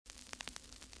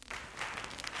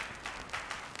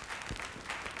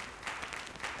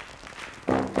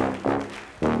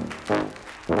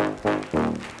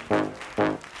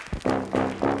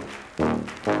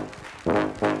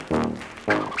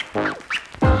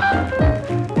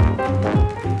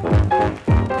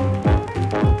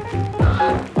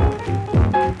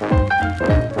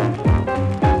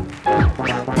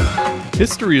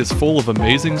History is full of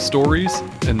amazing stories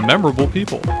and memorable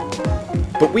people.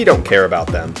 But we don't care about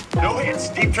them. No hits,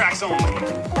 deep tracks only.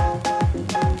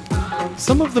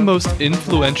 Some of the most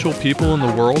influential people in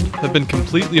the world have been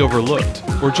completely overlooked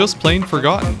or just plain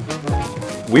forgotten.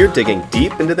 We're digging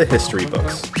deep into the history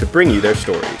books to bring you their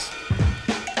stories.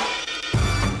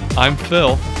 I'm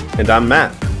Phil. And I'm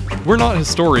Matt. We're not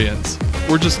historians.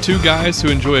 We're just two guys who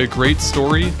enjoy a great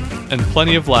story and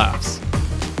plenty of laughs.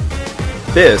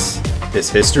 This is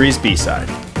History's B-Side.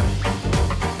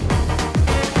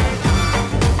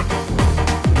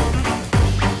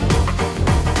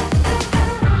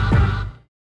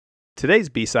 Today's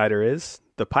B-Sider is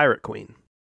The Pirate Queen.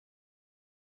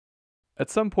 At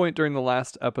some point during the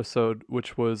last episode,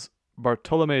 which was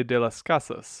Bartolomé de las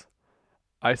Casas,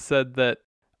 I said that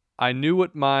I knew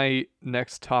what my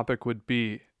next topic would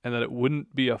be and that it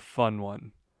wouldn't be a fun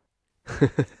one.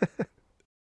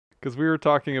 Because we were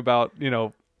talking about,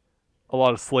 a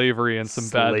lot of slavery and some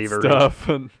bad stuff.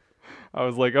 And I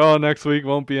was like, next week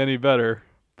won't be any better.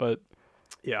 But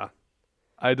yeah,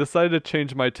 I decided to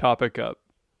change my topic up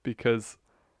because,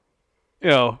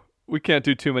 we can't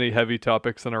do too many heavy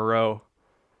topics in a row.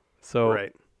 So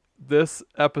This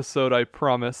episode, I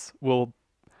promise, will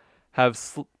have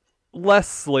less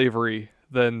slavery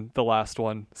than the last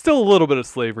one. Still a little bit of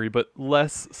slavery, but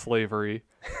less slavery.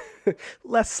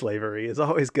 Less slavery is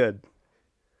always good.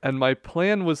 And my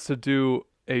plan was to do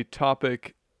a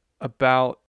topic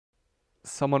about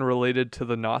someone related to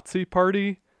the Nazi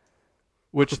Party,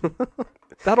 which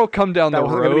that'll come down the road.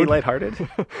 That wasn't going to be lighthearted?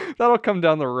 That'll come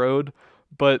down the road,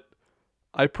 but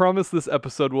I promise this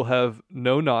episode will have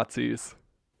no Nazis.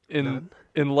 In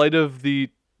light of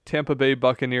the Tampa Bay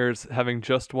Buccaneers having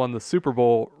just won the Super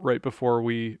Bowl right before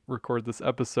we record this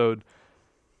episode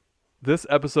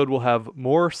will have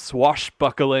more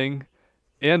swashbuckling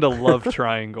and a love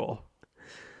triangle.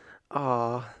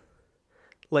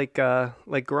 Like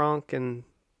Gronk and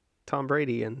Tom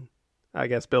Brady and I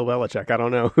guess Bill Belichick. I don't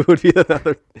know who would be the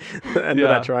other end of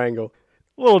that triangle.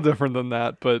 A little different than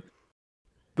that, but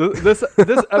this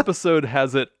episode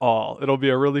has it all. It'll be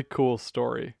a really cool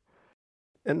story.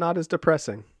 And not as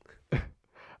depressing. I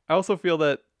also feel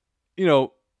that,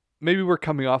 maybe we're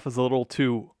coming off as a little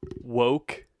too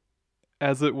woke,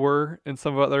 as it were, in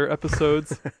some other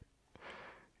episodes.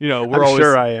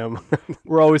 Sure I am.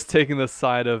 We're always taking the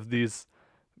side of these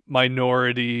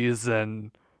minorities and,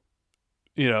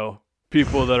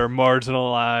 people that are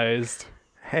marginalized.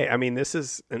 Hey, this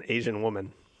is an Asian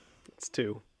woman. It's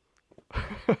two.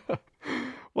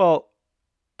 Well,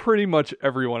 pretty much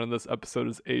everyone in this episode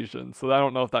is Asian, so I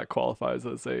don't know if that qualifies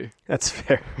as That's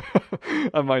fair.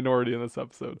 a minority in this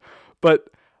episode. But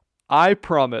I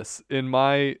promise, in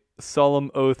my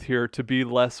solemn oath here to be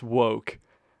less woke,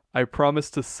 I promise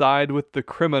to side with the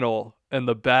criminal and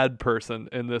the bad person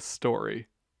in this story.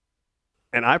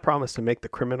 And I promise to make the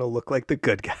criminal look like the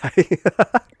good guy.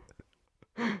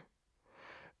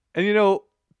 And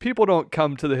people don't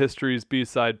come to the History's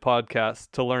B-Side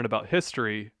podcast to learn about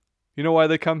history. You know why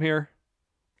they come here?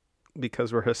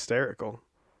 Because we're hysterical.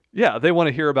 Yeah, they want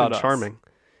to hear about us. Charming.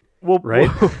 We'll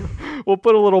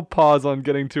put a little pause on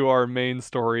getting to our main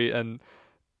story and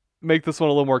make this one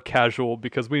a little more casual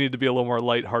because we need to be a little more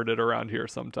lighthearted around here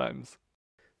sometimes.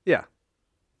 Yeah,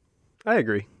 I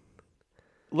agree.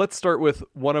 Let's start with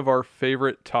one of our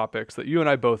favorite topics that you and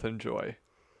I both enjoy.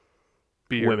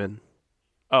 Beer. Women.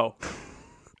 Oh.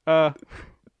 I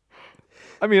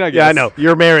guess. Yeah, I know.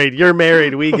 You're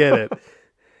married. We get it.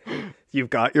 You've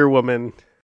got your woman.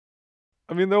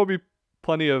 There will be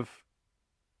plenty of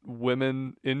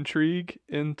women intrigue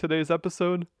in today's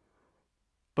episode.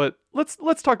 But let's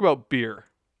talk about beer.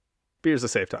 Beer's a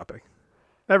safe topic.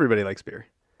 Everybody likes beer.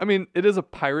 It is a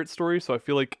pirate story, so I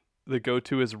feel like the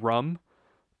go-to is rum.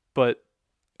 But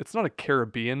it's not a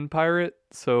Caribbean pirate,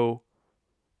 so...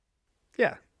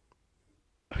 Yeah.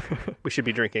 We should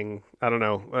be drinking, I don't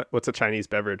know, what's a Chinese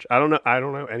beverage? I don't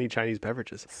know any Chinese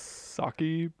beverages.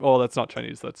 Sake? Oh, that's not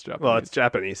Chinese, that's Japanese. Well, it's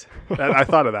Japanese. I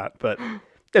thought of that, but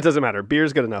it doesn't matter.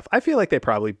 Beer's good enough. I feel like they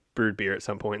probably brewed beer at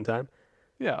some point in time.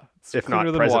 Yeah. It's if not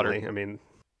presently, water.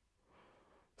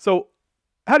 So,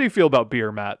 how do you feel about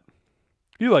beer, Matt?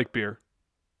 You like beer.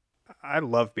 I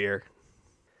love beer.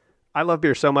 I love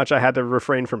beer so much I had to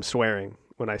refrain from swearing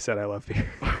when I said I love beer.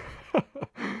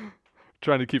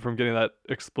 Trying to keep from getting that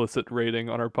explicit rating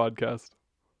on our podcast.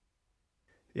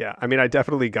 Yeah, I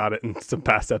definitely got it in some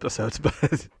past episodes,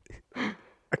 but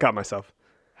I caught myself.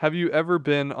 Have you ever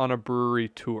been on a brewery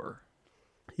tour?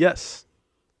 Yes.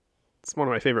 It's one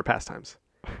of my favorite pastimes.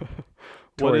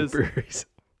 Touring breweries.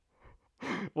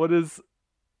 What is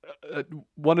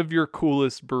one of your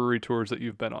coolest brewery tours that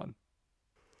you've been on?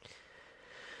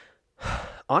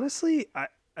 Honestly,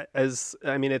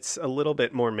 I mean, it's a little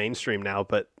bit more mainstream now,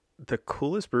 but the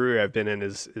coolest brewery I've been in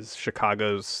is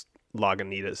Chicago's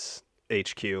Lagunitas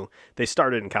HQ. They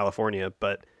started in California,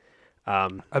 but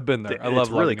I've been there. I it's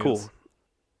love really Lagunitas. cool.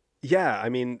 Yeah, I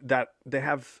mean that they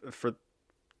have, for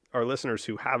our listeners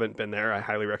who haven't been there, I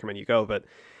highly recommend you go. But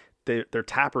their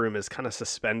tap room is kind of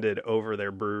suspended over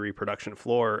their brewery production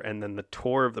floor, and then the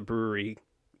tour of the brewery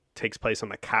takes place on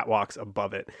the catwalks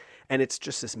above it, and it's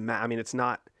just this. I mean, it's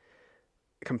not,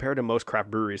 compared to most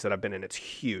craft breweries that I've been in, it's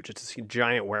huge. It's a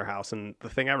giant warehouse, and the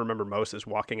thing I remember most is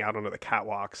walking out onto the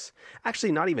catwalks.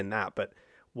 Actually, not even that, but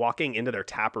walking into their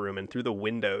tap room, and through the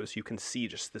windows, you can see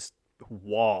just this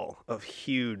wall of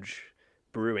huge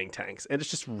brewing tanks, and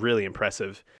it's just really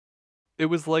impressive. It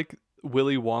was like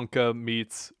Willy Wonka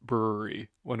meets brewery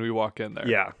when we walk in there.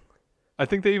 Yeah. I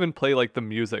think they even play like the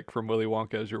music from Willy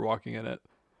Wonka as you're walking in it.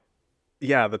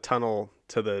 Yeah, the tunnel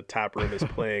to the tap room is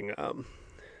playing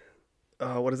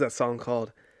what is that song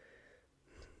called?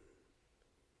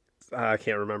 I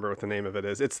can't remember what the name of it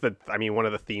is. It's one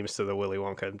of the themes to the Willy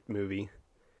Wonka movie.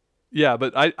 Yeah,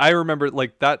 but I remember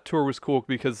like that tour was cool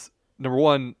because number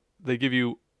one, they give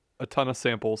you a ton of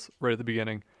samples right at the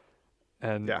beginning.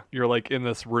 And you're like in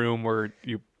this room where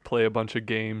you play a bunch of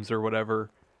games or whatever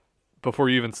before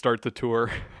you even start the tour.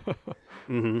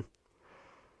 Mm-hmm.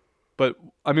 But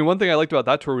I mean, one thing I liked about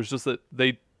that tour was just that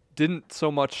they didn't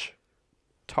so much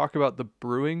talk about the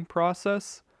brewing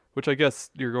process, which I guess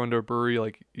you're going to a brewery,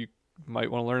 like you might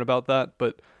want to learn about that,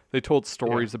 but they told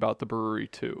stories about the brewery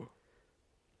too.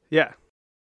 Yeah.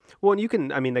 Well, and you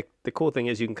can, I mean, the cool thing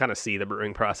is you can kind of see the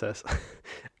brewing process.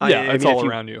 It's all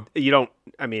around you. You don't,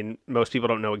 I mean, most people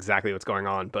don't know exactly what's going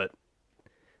on, but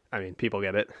I mean, people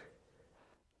get it.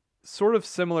 Sort of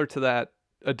similar to that,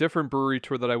 a different brewery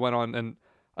tour that I went on, and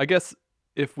I guess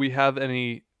if we have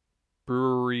any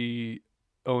brewery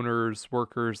owners,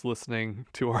 workers listening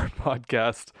to our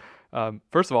podcast,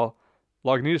 first of all,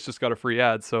 Lagunitas just got a free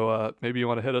ad, so maybe you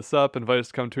want to hit us up, invite us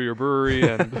to come to your brewery,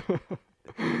 and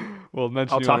we'll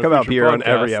mention. I'll talk about beer on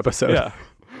every episode. Yeah,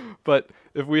 but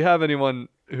if we have anyone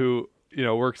who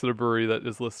works at a brewery that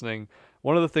is listening,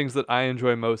 one of the things that I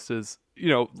enjoy most is,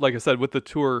 like I said, with the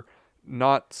tour,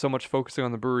 not so much focusing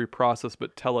on the brewery process,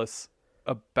 but tell us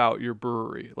about your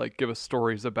brewery, like give us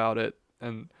stories about it.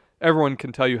 And everyone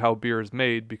can tell you how beer is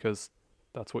made because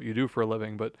that's what you do for a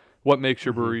living, but what makes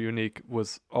your brewery unique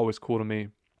was always cool to me.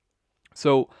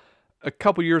 So a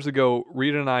couple years ago,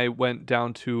 Rita and I went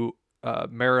down to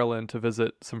Maryland to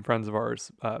visit some friends of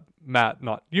ours. Matt,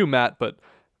 not you, Matt, but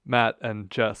Matt and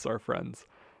Jess are friends.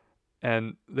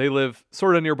 And they live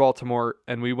sort of near Baltimore.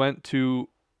 And we went to,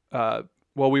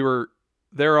 we were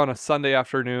there on a Sunday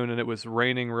afternoon and it was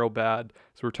raining real bad.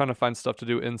 So we're trying to find stuff to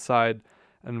do inside.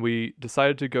 And we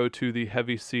decided to go to the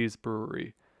Heavy Seas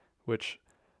Brewery, which,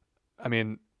 I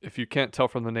mean, if you can't tell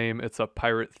from the name, it's a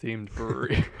pirate-themed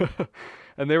brewery.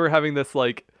 And they were having this,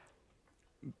 like,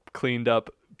 cleaned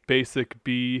up Basic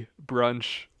Bee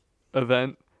brunch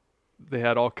event. They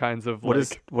had all kinds of, what is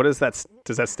that?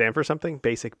 Does that stand for something?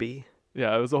 Basic Bee?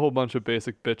 Yeah, it was a whole bunch of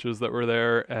basic bitches that were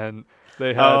there, and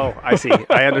they had... Oh, I see.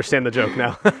 I understand the joke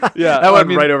now. Yeah. That went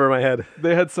right over my head.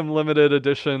 They had some limited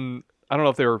edition... I don't know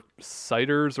if they were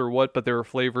ciders or what, but they were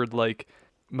flavored like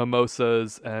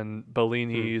mimosas and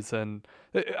bellinis. And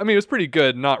I mean, it was pretty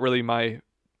good. Not really my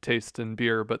taste in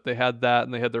beer, but they had that,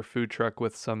 and they had their food truck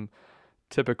with some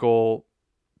typical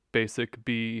Basic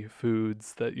Bee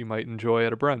foods that you might enjoy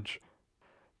at a brunch.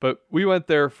 But we went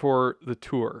there for the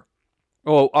tour.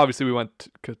 Well, obviously we went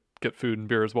to get food and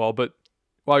beer as well, but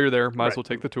while you're there, might as well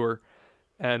take the tour.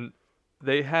 And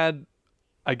they had,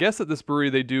 I guess at this brewery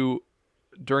they do,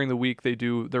 during the week they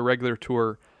do their regular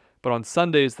tour, but on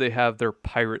Sundays they have their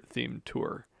pirate themed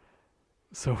tour.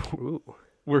 So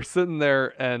we're sitting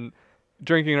there and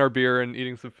drinking our beer and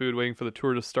eating some food, waiting for the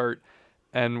tour to start.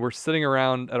 And we're sitting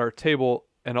around at our table,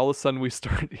 and all of a sudden we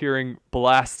start hearing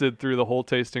blasted through the whole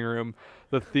tasting room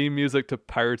the theme music to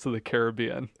Pirates of the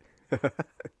Caribbean.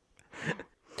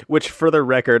 Which, for the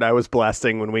record, I was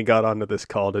blasting when we got onto this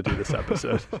call to do this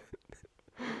episode.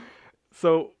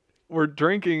 So we're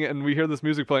drinking and we hear this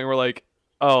music playing. We're like,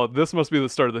 oh, this must be the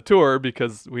start of the tour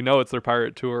because we know it's their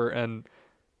pirate tour, and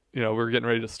we're getting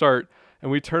ready to start.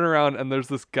 And we turn around and there's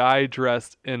this guy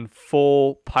dressed in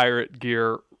full pirate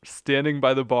gear standing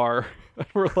by the bar. And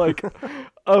we're like,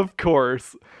 of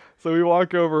course. So we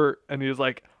walk over and he's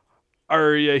like,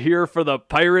 are you here for the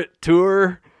pirate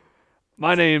tour?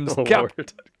 My name's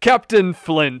Captain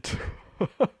Flint.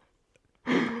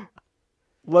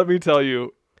 Let me tell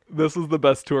you, this is the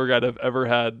best tour guide I've ever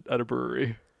had at a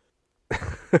brewery.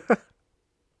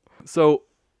 So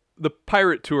the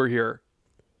pirate tour here,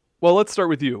 Well, let's start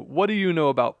with you. What do you know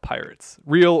about pirates,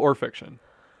 real or fiction?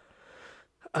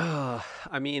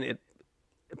 I mean,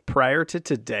 prior to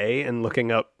today and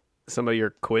looking up some of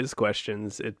your quiz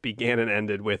questions, it began and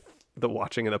ended with the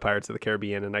watching of the Pirates of the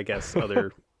Caribbean and I guess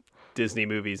other Disney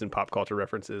movies and pop culture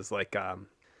references like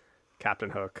Captain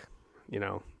Hook.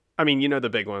 I mean, the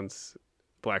big ones,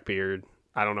 Blackbeard.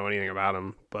 I don't know anything about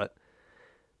them, but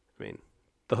I mean,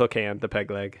 the hook hand, the peg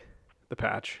leg, the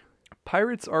patch.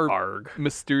 Pirates are Arg.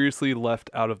 mysteriously left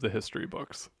out of the history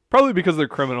books. Probably because they're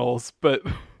criminals, but,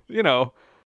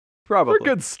 Probably.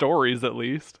 they're good stories at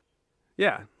least.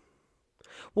 Yeah.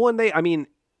 Well, and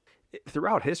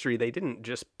throughout history, they didn't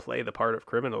just play the part of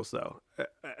criminals, though.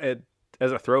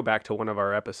 As a throwback to one of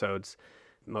our episodes,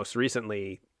 most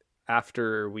recently,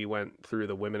 after we went through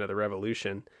the Women of the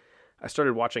Revolution, I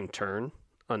started watching Turn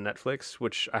on Netflix,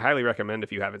 which I highly recommend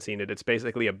if you haven't seen it. It's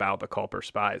basically about the Culper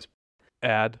spies.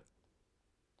 Ad.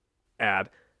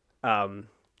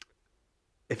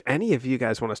 If any of you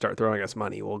guys want to start throwing us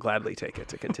money, we'll gladly take it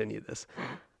to continue this.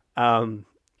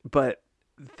 But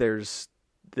there's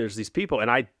these people,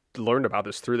 and I learned about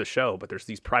this through the show, but there's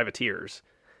these privateers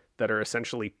that are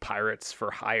essentially pirates for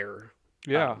hire.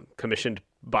 Yeah. Commissioned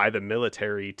by the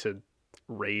military to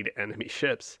raid enemy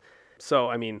ships. So,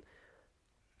 I mean,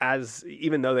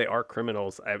 even though they are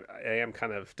criminals, I am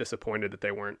kind of disappointed that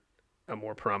they weren't a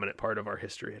more prominent part of our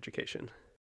history education.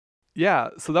 Yeah,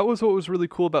 so that was what was really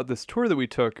cool about this tour that we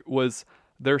took was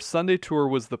their Sunday tour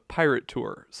was the pirate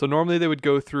tour. So normally they would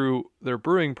go through their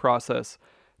brewing process,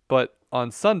 but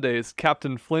on Sundays,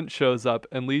 Captain Flint shows up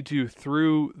and leads you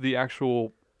through the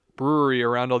actual brewery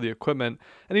around all the equipment.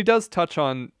 And he does touch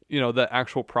on, the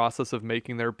actual process of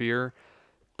making their beer,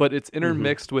 but it's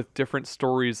intermixed with different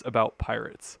stories about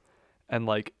pirates. And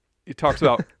he talks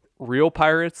about real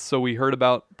pirates. So we heard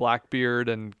about Blackbeard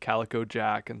and Calico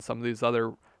Jack and some of these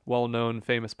other well-known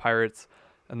famous pirates.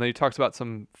 And then he talks about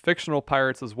some fictional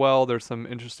pirates as well. There's some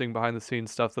interesting behind-the-scenes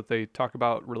stuff that they talk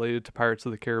about related to Pirates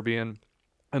of the Caribbean.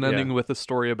 And ending with a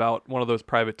story about one of those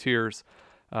privateers.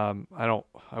 I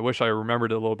wish I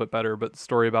remembered it a little bit better, but the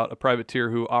story about a privateer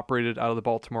who operated out of the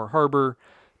Baltimore Harbor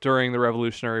during the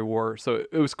Revolutionary War. So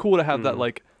it was cool to have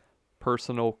that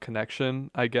personal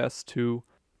connection, I guess, to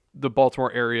the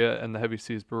Baltimore area and the Heavy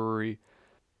Seas Brewery.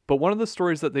 But one of the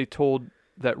stories that they told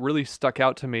that really stuck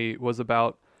out to me was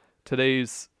about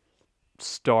today's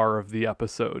star of the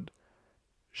episode,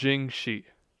 Jing Shi.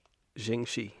 Jing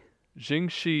Shi. Jing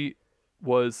Shi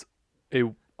was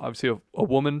obviously a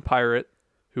woman pirate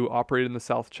who operated in the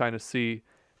South China Sea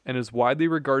and is widely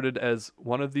regarded as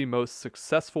one of the most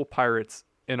successful pirates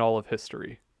in all of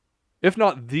history. If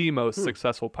not the most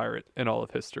successful pirate in all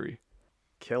of history.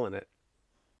 Killing it.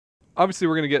 Obviously,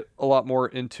 we're going to get a lot more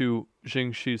into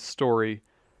Jing Shi's story,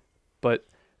 but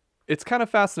it's kind of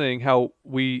fascinating how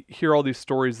we hear all these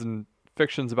stories and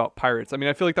fictions about pirates. I mean,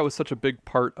 I feel like that was such a big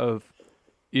part of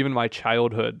even my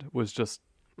childhood was just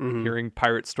hearing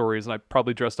pirate stories, and I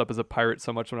probably dressed up as a pirate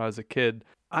so much when I was a kid.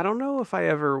 I don't know if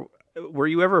were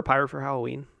you ever a pirate for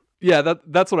Halloween? Yeah,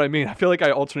 that's what I mean. I feel like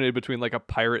I alternated between a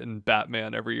pirate and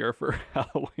Batman every year for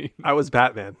Halloween. I was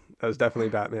Batman. I was definitely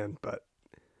Batman, but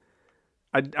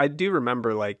I do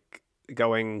remember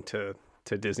going to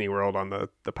Disney World on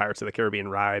the Pirates of the Caribbean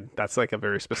ride. That's a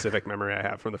very specific memory I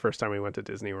have from the first time we went to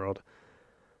Disney World.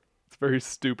 It's a very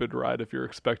stupid ride if you're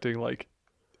expecting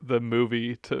the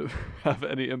movie to have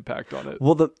any impact on it.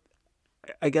 Well,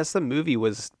 I guess the movie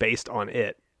was based on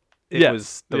it. It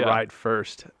was the ride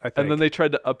first, I think. And then they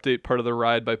tried to update part of the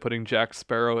ride by putting Jack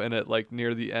Sparrow in it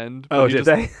near the end. Oh, did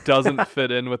they? Doesn't fit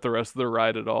in with the rest of the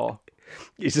ride at all.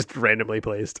 He's just randomly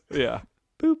placed. Yeah.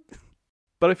 Boop.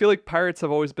 But I feel like pirates have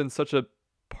always been such a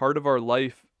part of our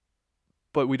life,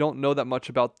 but we don't know that much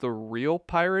about the real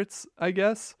pirates, I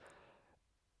guess.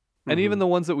 And even the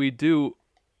ones that we do,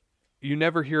 you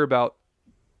never hear about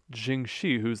Jing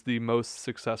Shi, who's the most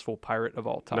successful pirate of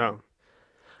all time. No.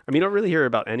 I mean, you don't really hear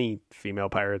about any female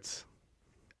pirates.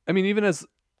 I mean, even as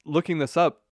looking this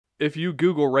up, if you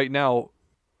Google right now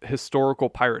historical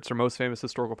pirates or most famous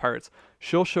historical pirates,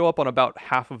 she'll show up on about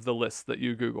half of the lists that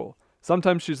you Google.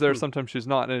 Sometimes she's there, sometimes she's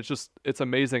not, and it's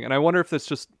amazing. And I wonder if that's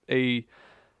just a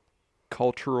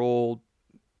cultural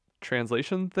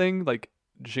translation thing.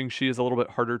 Jing Shi is a little bit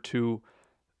harder to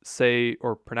say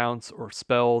or pronounce or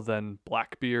spell than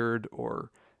Blackbeard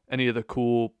or any of the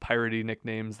cool piratey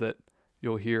nicknames that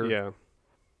you'll hear. Yeah.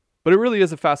 But it really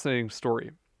is a fascinating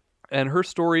story. And her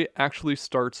story actually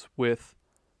starts with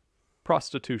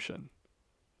prostitution.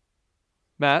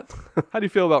 Matt, how do you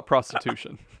feel about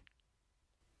prostitution?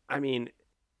 I mean,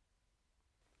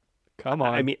 come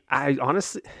on. I mean, I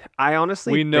honestly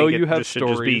we know think you it have just should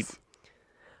just stories.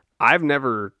 I've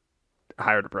never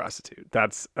hired a prostitute.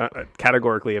 That's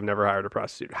categorically, I've never hired a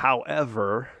prostitute.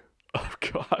 However, Oh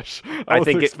gosh, I was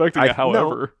think expecting a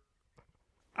however.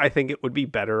 I think it would be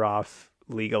better off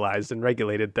legalized and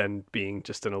regulated than being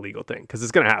just an illegal thing, because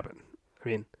it's going to happen. I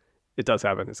mean, it does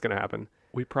happen. It's going to happen.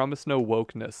 We promise no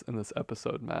wokeness in this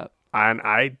episode, Matt. And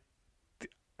I'm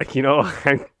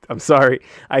sorry,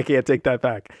 I can't take that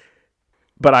back.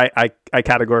 But I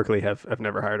categorically have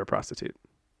never hired a prostitute.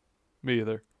 Me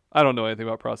either. I don't know anything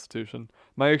about prostitution.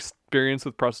 My experience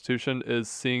with prostitution is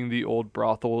seeing the old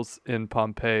brothels in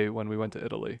Pompeii when we went to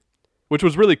Italy, which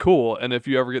was really cool. And if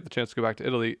you ever get the chance to go back to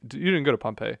Italy, you didn't go to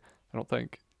Pompeii, I don't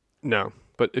think. No.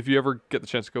 But if you ever get the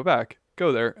chance to go back,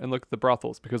 go there and look at the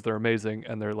brothels, because they're amazing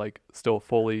and they're like still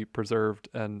fully preserved.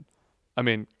 And I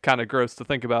mean, kind of gross to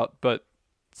think about, but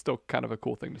still kind of a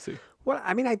cool thing to see. Well,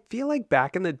 I mean, I feel like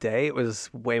back in the day, it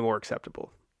was way more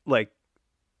acceptable. Like,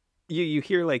 you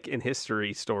hear like in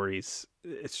history stories,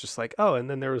 it's just like, oh, and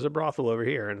then there was a brothel over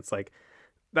here, and it's like,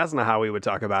 that's not how we would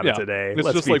talk about it today. It's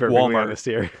Let's just be like perfectly Walmart. honest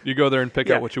here. You go there and pick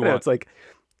out what you want. It's like,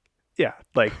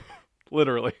 like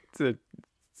literally.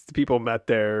 People met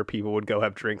there. People would go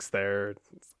have drinks there.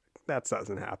 That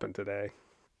doesn't happen today.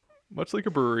 Much like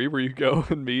a brewery where you go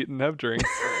and meet and have drinks.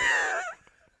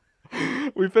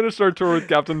 We finished our tour with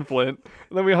Captain Flint,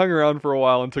 and then we hung around for a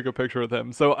while and took a picture with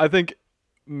him. So I think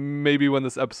maybe when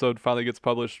this episode finally gets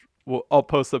published, I'll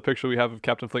post the picture we have of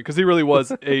Captain Flint, because he really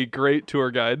was a great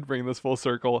tour guide, bringing this full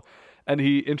circle, and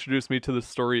he introduced me to the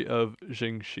story of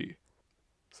Jingxi.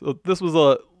 So this was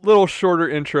a little shorter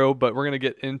intro, but we're going to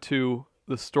get into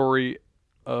the story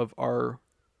of our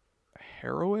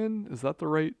heroine. Is that the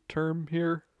right term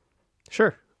here? Sure.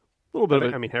 A little bit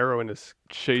of I mean, heroin is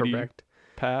shady correct.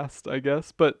 past, I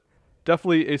guess, but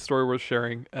definitely a story worth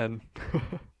sharing. And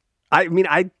I mean,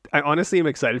 I honestly am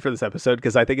excited for this episode,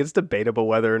 because I think it's debatable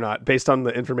whether or not, based on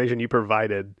the information you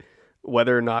provided,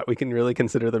 whether or not we can really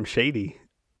consider them shady.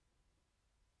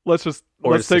 let's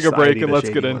take a break and let's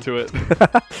get into it.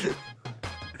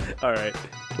 All right.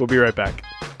 We'll be right back.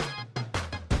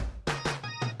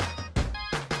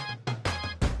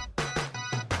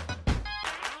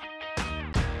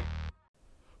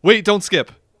 Wait, don't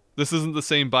skip. This isn't the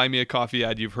same Buy Me a Coffee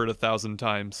ad you've heard 1,000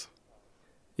 times.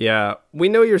 Yeah, we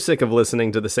know you're sick of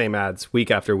listening to the same ads week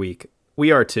after week.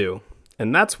 We are too.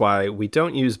 And that's why we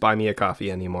don't use Buy Me a Coffee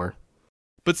anymore.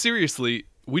 But seriously,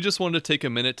 we just wanted to take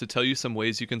a minute to tell you some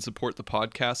ways you can support the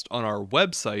podcast on our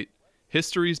website,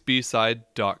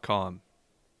 historiesbside.com.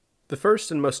 The first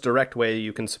and most direct way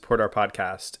you can support our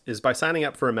podcast is by signing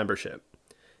up for a membership.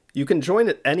 You can join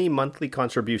at any monthly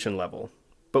contribution level,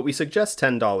 but we suggest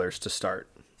 $10 to start.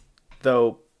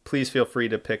 Though, please feel free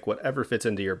to pick whatever fits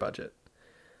into your budget.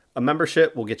 A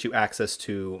membership will get you access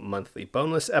to monthly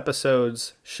boneless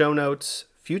episodes, show notes,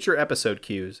 future episode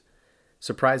cues,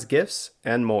 surprise gifts,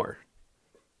 and more.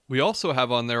 We also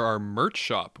have on there our merch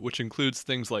shop, which includes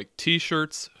things like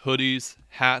t-shirts, hoodies,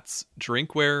 hats,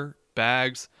 drinkware,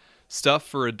 bags, stuff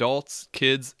for adults,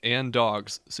 kids, and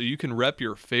dogs, so you can rep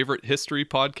your favorite history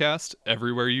podcast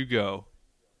everywhere you go.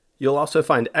 You'll also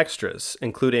find extras,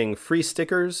 including free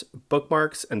stickers,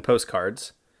 bookmarks, and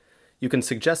postcards. You can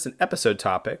suggest an episode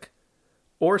topic,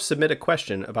 or submit a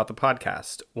question about the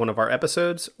podcast, one of our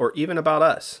episodes, or even about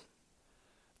us.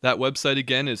 That website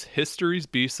again is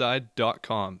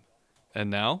historiesbside.com. And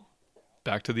now,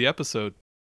 back to the episode.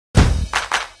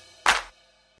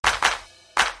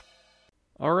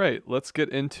 All right, let's get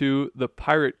into the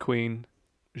pirate queen,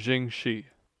 Jingxi.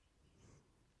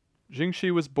 Jingxi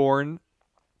was born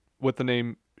with the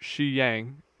name Shi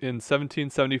Yang in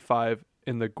 1775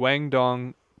 in the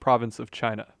Guangdong province of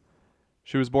China.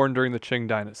 She was born during the Qing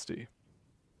dynasty.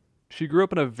 She grew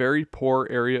up in a very poor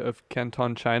area of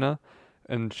Canton, China,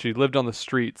 and she lived on the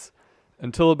streets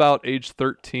until about age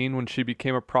 13, when she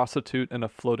became a prostitute in a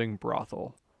floating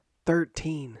brothel.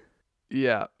 13.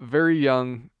 Yeah, very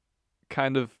young,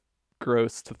 kind of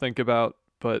gross to think about,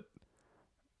 but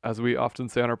as we often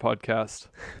say on our podcast,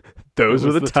 Those it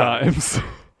were was the times.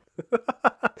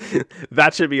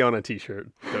 That should be on a t-shirt.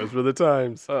 Those were the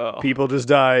times. Oh. People just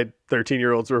died.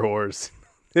 13-year-olds were whores.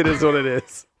 It is what it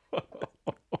is.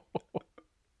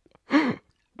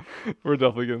 We're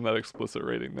definitely getting that explicit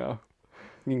rating now.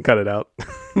 You can cut it out.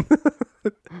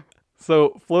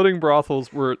 So floating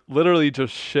brothels were literally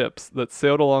just ships that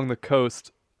sailed along the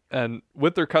coast and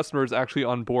with their customers actually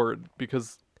on board,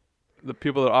 because the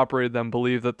people that operated them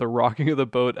believed that the rocking of the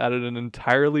boat added an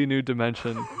entirely new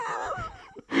dimension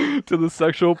to the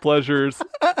sexual pleasures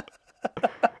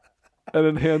and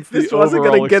enhanced the This wasn't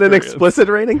going to get an explicit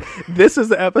rating. This is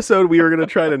the episode we were going to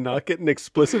try to not get an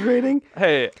explicit rating.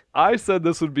 Hey, I said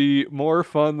this would be more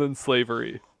fun than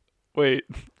slavery. Wait,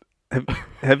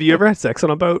 Have you ever had sex on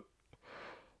a boat?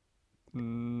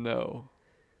 No.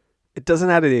 It doesn't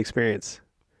add to the experience.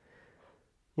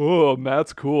 Oh,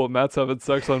 Matt's cool. Matt's having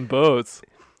sex on boats.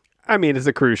 I mean, it's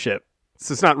a cruise ship.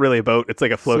 So it's not really a boat. It's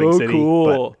like a floating So city.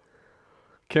 cool.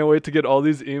 Can't wait to get all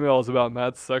these emails about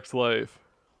Matt's sex life.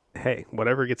 But hey,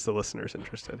 whatever gets the listeners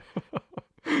interested.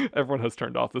 Everyone has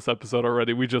turned off this episode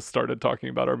already. We just started talking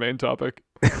about our main topic.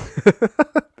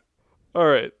 All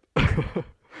right.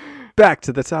 Back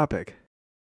to the topic.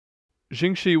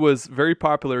 Jingxi was very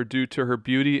popular due to her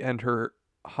beauty and her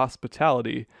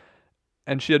hospitality,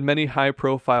 and she had many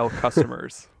high-profile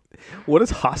customers. What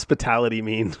does hospitality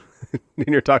mean when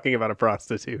you're talking about a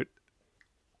prostitute?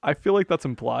 I feel like that's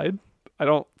implied. I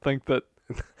don't think that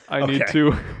I need Okay.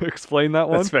 to explain that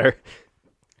one. That's fair.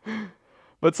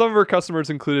 But some of her customers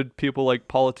included people like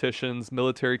politicians,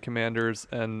 military commanders,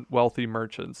 and wealthy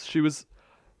merchants. She was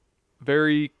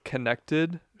very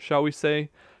connected, shall we say.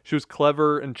 She was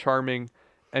clever and charming,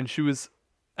 and she was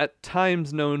at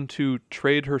times known to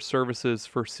trade her services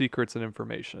for secrets and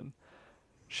information.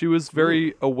 She was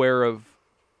very aware of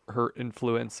her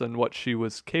influence and what she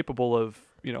was capable of,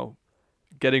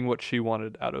 getting what she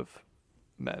wanted out of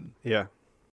men. Yeah.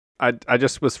 I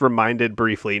just was reminded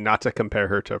briefly, not to compare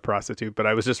her to a prostitute, but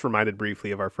I was just reminded briefly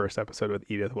of our first episode with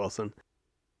Edith Wilson.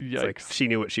 Yikes. It's like she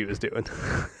knew what she was doing.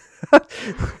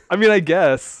 I mean, I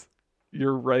guess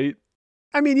you're right.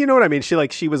 I mean, you know what I mean?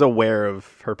 She was aware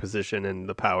of her position and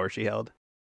the power she held.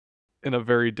 In a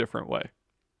very different way.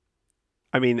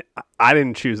 I mean, I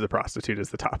didn't choose the prostitute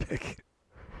as the topic.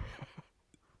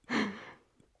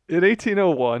 In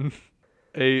 1801,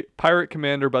 a pirate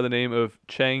commander by the name of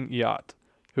Chang Yat,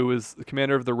 who was the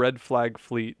commander of the Red Flag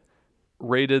Fleet,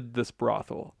 raided this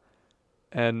brothel.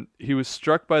 And he was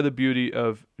struck by the beauty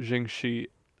of Jingxi,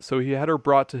 so he had her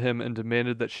brought to him and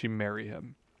demanded that she marry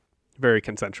him. Very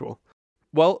consensual.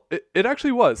 Well, it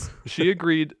actually was. She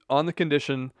agreed on the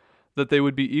condition that they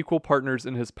would be equal partners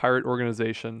in his pirate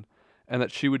organization and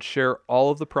that she would share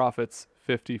all of the profits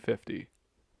 50-50.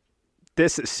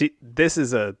 This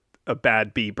is a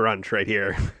bad B brunch right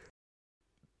here.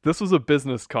 This was a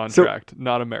business contract,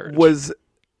 not a marriage.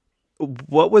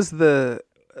 What was the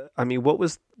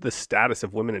status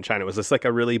of women in China? Was this like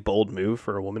a really bold move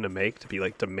for a woman to make, to be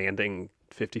like demanding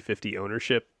 50-50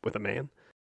 ownership with a man?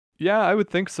 Yeah, I would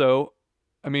think so.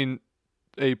 I mean,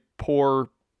 a poor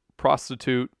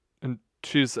prostitute, and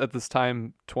she's at this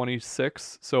time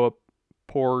 26, so a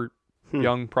poor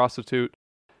young prostitute.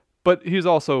 But he's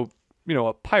also,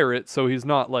 a pirate, so he's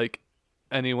not like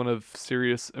anyone of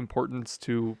serious importance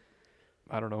to,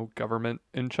 I don't know, government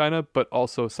in China, but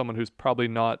also someone who's probably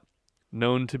not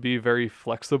known to be very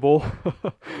flexible.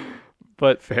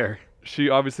 But Fair. she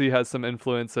obviously has some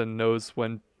influence and knows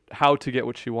how to get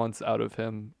what she wants out of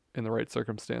him in the right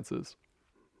circumstances.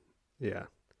 Yeah.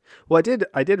 Well,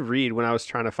 I did read when I was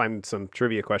trying to find some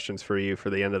trivia questions for you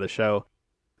for the end of the show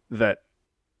that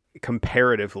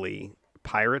comparatively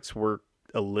pirates were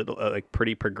a little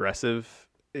pretty progressive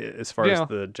as far as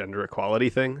the gender equality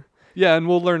thing. Yeah, and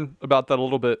we'll learn about that a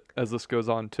little bit as this goes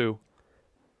on too.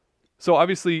 So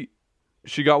obviously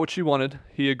she got what she wanted.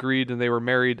 He agreed and they were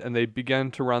married and they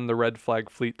began to run the Red Flag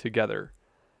Fleet together.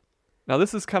 Now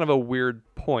this is kind of a weird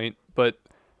point, but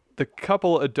the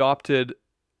couple adopted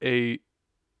a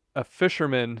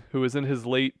fisherman who was in his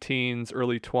late teens,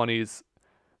 early 20s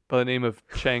by the name of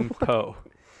Chang Po.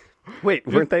 Wait,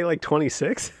 weren't they like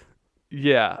 26?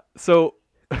 Yeah. So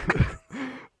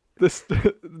this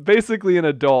basically an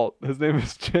adult. His name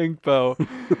is Chang Po,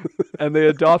 and they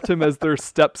adopt him as their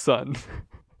stepson.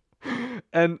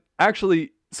 And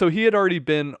actually, so he had already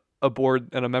been aboard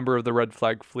and a member of the Red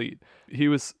Flag Fleet. He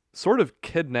was sort of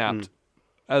kidnapped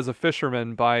as a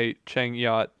fisherman by Chang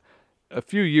Yat a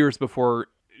few years before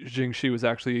Jingxi was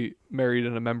actually married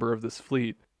and a member of this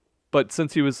fleet. But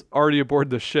since he was already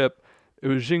aboard the ship, it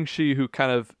was Jingxi who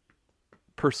kind of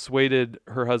persuaded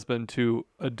her husband to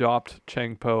adopt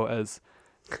Chang Po as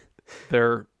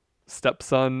their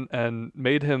stepson and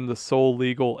made him the sole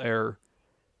legal heir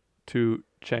to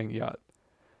Chang Yat.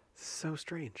 So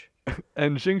strange.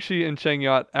 And Jingxi and Chang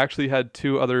Yat actually had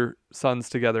two other sons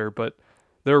together, but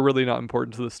they're really not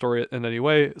important to the story in any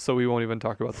way, so we won't even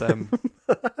talk about them.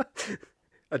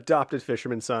 Adopted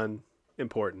fisherman son,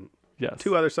 important. Yes.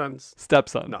 Two other sons,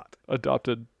 Stepson. not.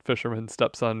 Adopted fisherman,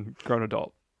 stepson, grown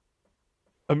adult.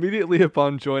 Immediately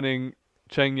upon joining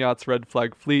Chang Yat's Red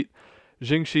Flag Fleet,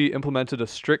 Jingxi implemented a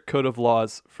strict code of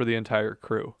laws for the entire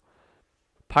crew.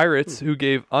 Pirates who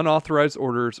gave unauthorized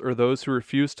orders or those who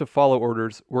refused to follow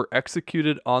orders were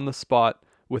executed on the spot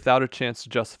without a chance to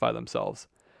justify themselves.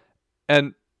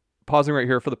 And pausing right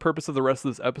here, for the purpose of the rest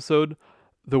of this episode,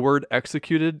 the word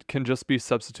executed can just be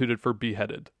substituted for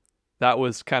beheaded. That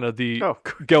was kind of the Oh,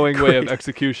 going way of great.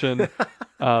 execution.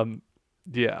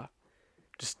 Yeah,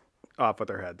 Just off with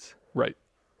their heads. right.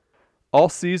 All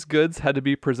seized goods had to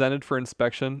be presented for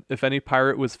inspection. If any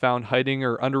pirate was found hiding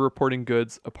or underreporting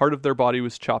goods, a part of their body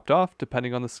was chopped off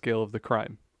depending on the scale of the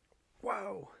crime.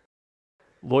 Wow.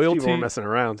 People Loyalty, weren't messing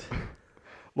around.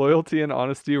 loyalty and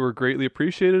honesty were greatly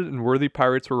appreciated, and worthy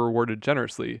pirates were rewarded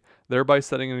generously, thereby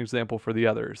setting an example for the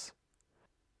others.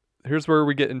 Here's where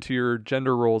we get into your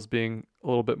gender roles being a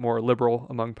little bit more liberal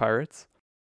among pirates.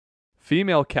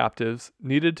 Female captives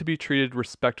needed to be treated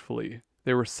respectfully.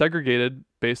 They were segregated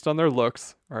based on their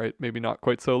looks. All right, maybe not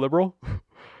quite so liberal.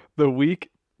 The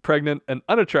weak, pregnant, and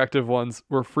unattractive ones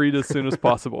were freed as soon as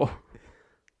possible.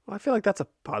 Well, I feel like that's a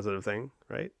positive thing,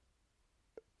 right?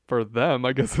 For them,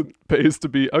 I guess it pays to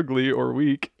be ugly or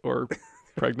weak or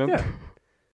pregnant. Yeah.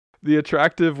 The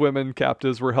attractive women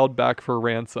captives were held back for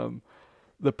ransom.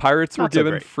 The pirates were Not so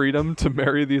given great. freedom to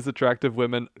marry these attractive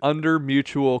women under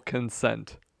mutual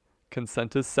consent.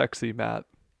 Consent is sexy, Matt.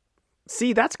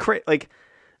 See, that's crazy. Like,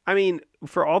 I mean,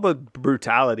 for all the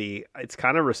brutality, it's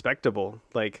kind of respectable.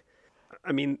 Like,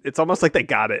 I mean, it's almost like they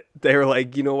got it. They were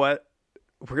like, you know what?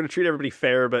 We're going to treat everybody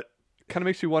fair, but Kind of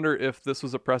makes you wonder if this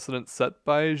was a precedent set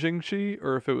by Jingxi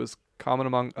or if it was common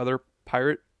among other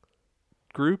pirate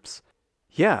groups.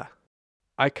 yeah.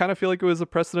 I kind of feel like it was a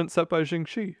precedent set by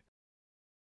Jingxi.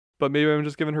 But maybe I'm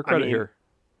just giving her credit mean, here.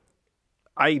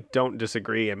 I don't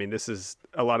disagree. I mean,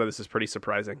 a lot of this is pretty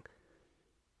surprising.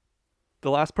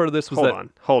 The last part of this was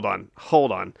Hold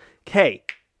on. Hey,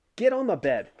 get on the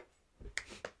bed.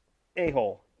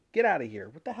 A-hole, get out of here.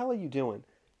 What the hell are you doing?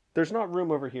 There's not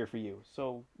room over here for you,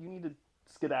 so you need to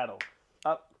skedaddle.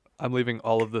 Up, I'm leaving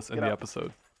all of this in Get the up.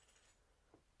 episode.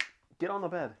 get on the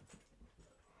bed.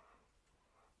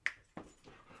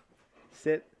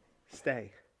 Sit,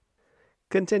 stay.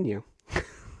 Continue.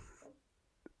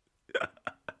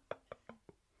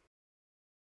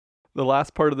 The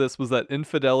last part of this was that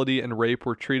infidelity and rape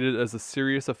were treated as a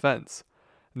serious offense,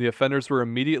 and the offenders were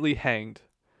immediately hanged.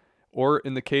 Or,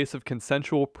 in the case of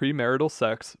consensual premarital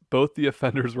sex, both the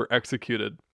offenders were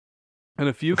executed. In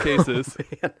a few cases,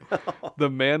 the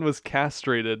man was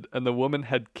castrated and the woman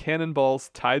had cannonballs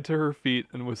tied to her feet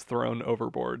and was thrown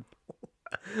overboard.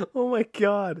 Oh my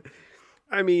god.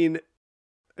 I mean,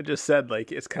 I just said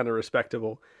like it's kind of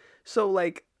respectable. So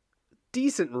like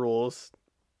decent rules,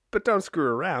 but don't screw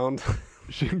around.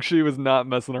 She was not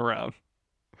messing around.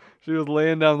 She was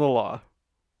laying down the law.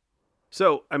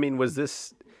 So, I mean, was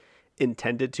this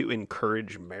intended to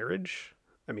encourage marriage?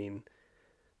 I mean,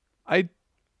 I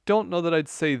don't know that I'd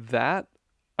say that.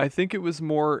 I think it was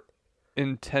more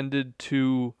intended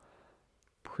to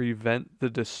prevent the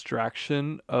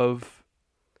distraction of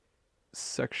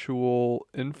sexual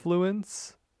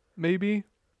influence, maybe.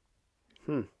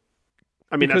 I mean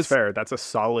Because- that's fair. That's a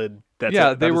solid. That's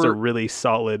Yeah, a, they that is a were- really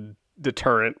solid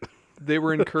deterrent. They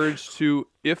were encouraged to,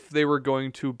 if they were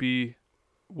going to be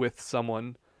with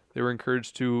someone, they were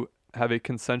encouraged to have a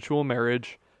consensual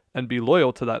marriage and be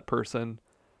loyal to that person,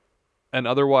 and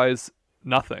otherwise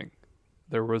nothing.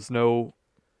 There was no,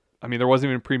 I mean, there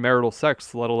wasn't even premarital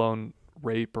sex, let alone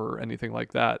rape or anything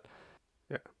like that.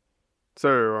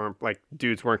 So, like,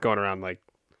 dudes weren't going around like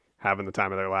having the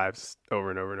time of their lives over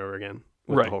and over and over again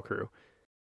with Right. the whole crew.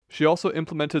 She also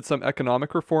implemented some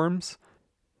economic reforms.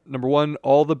 Number one,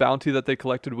 all the bounty that they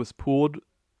collected was pooled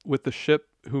with the ship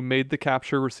who made the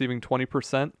capture receiving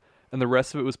 20%, and the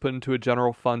rest of it was put into a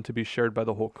general fund to be shared by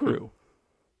the whole crew.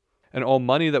 And all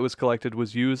money that was collected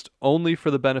was used only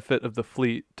for the benefit of the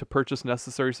fleet to purchase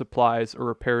necessary supplies or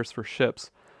repairs for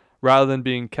ships, rather than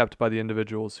being kept by the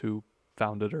individuals who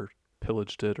found it or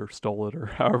pillaged it or stole it or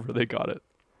however they got it.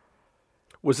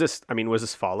 Was this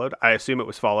followed? I assume it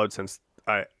was followed since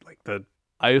I assume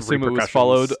it was repercussions.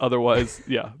 followed, otherwise,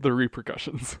 yeah, the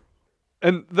repercussions.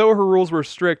 And though her rules were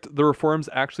strict, the reforms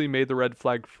actually made the Red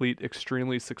Flag Fleet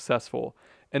extremely successful,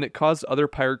 and it caused other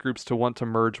pirate groups to want to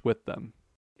merge with them.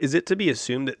 Is it to be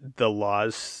assumed that the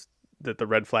laws that the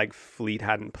Red Flag Fleet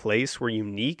had in place were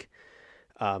unique,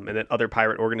 and that other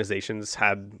pirate organizations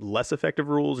had less effective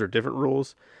rules or different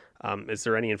rules? Is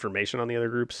there any information on the other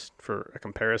groups for a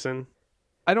comparison?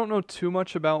 I don't know too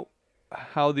much about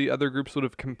how the other groups would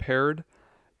have compared.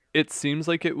 It seems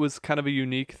like it was kind of a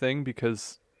unique thing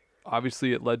because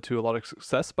obviously it led to a lot of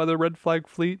success by the Red Flag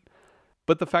Fleet.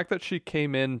 But the fact that she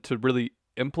came in to really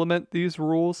implement these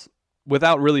rules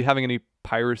without really having any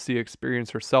piracy experience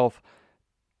herself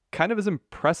kind of is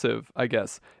impressive, I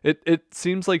guess. It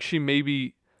seems like she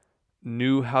maybe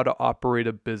knew how to operate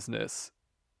a business.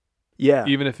 Yeah.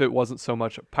 Even if it wasn't so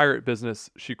much a pirate business,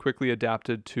 she quickly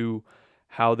adapted to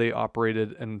how they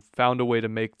operated and found a way to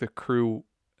make the crew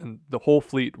and the whole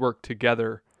fleet work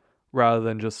together rather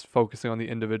than just focusing on the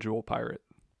individual pirate.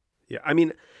 Yeah, I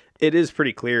mean, it is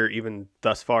pretty clear even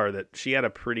thus far that she had a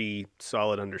pretty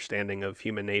solid understanding of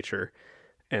human nature.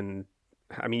 And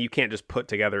I mean, you can't just put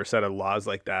together a set of laws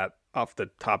like that off the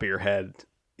top of your head,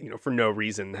 for no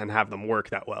reason and have them work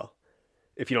that well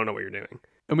if you don't know what you're doing.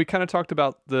 And we kind of talked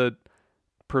about the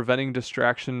preventing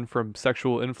distraction from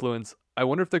sexual influence. I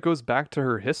wonder if that goes back to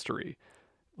her history.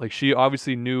 Like, she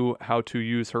obviously knew how to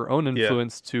use her own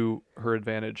influence to her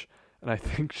advantage. And I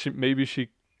think she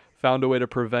found a way to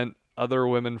prevent other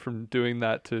women from doing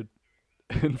that to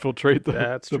infiltrate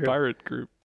the pirate group.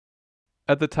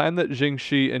 At the time that Jing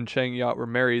Shi and Cheng Yat were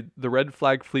married, the Red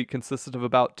Flag Fleet consisted of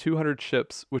about 200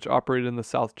 ships which operated in the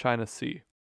South China Sea.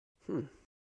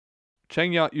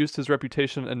 Cheng Yat used his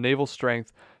reputation and naval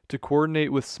strength to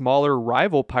coordinate with smaller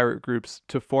rival pirate groups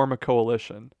to form a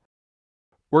coalition.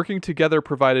 Working together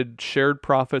provided shared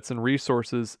profits and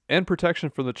resources and protection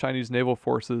from the Chinese naval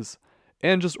forces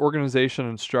and just organization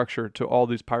and structure to all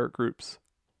these pirate groups.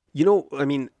 I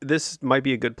mean, this might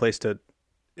be a good place to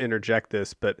interject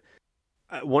this, but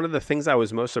one of the things I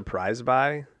was most surprised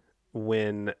by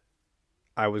when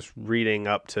I was reading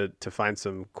up to find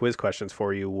some quiz questions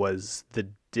for you was the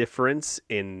difference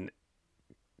in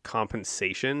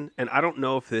compensation. And I don't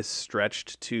know if this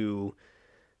stretched to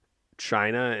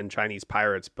China and Chinese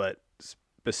pirates, but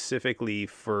specifically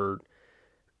for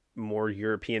more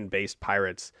European-based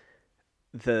pirates,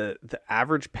 the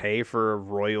average pay for a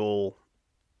royal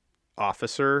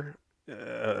officer,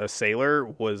 a sailor,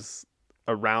 was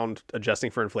around,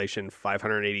 adjusting for inflation,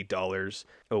 $580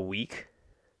 a week.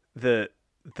 The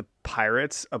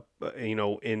pirates,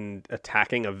 in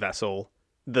attacking a vessel,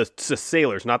 the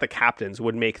sailors, not the captains,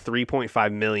 would make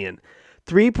 $3.5 million.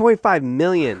 $3.5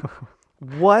 million.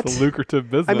 What? It's a lucrative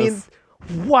business. I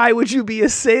mean, why would you be a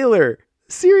sailor?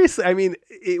 Seriously. I mean,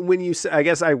 when you say, I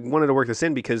guess I wanted to work this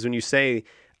in because when you say,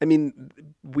 I mean,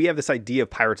 we have this idea of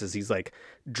pirates as these like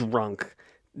drunk,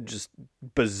 just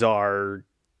bizarre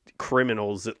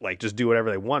criminals that like just do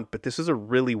whatever they want. But this is a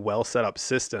really well set up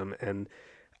system. And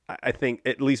I think,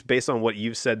 at least based on what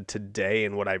you've said today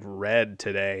and what I've read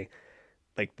today,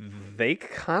 like they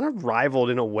kind of rivaled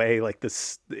in a way, like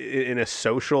this, in a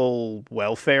social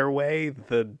welfare way,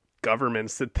 the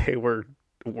governments that they were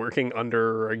working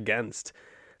under or against.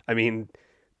 I mean,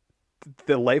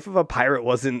 the life of a pirate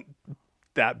wasn't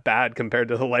that bad compared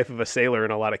to the life of a sailor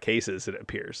in a lot of cases, it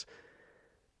appears.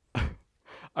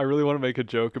 I really want to make a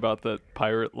joke about that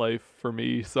Pirate Life for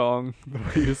Me song, the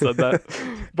way you said that.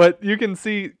 But you can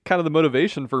see kind of the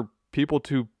motivation for people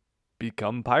to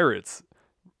become pirates.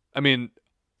 I mean,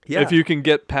 if you can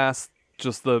get past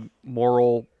just the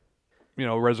moral,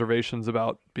 reservations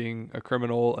about being a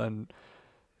criminal and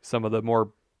some of the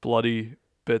more bloody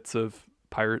bits of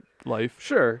pirate life.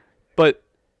 Sure. But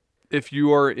if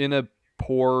you are in a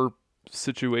poor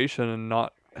situation and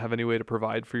not have any way to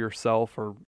provide for yourself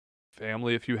or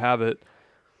family, if you have it,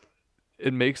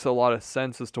 it makes a lot of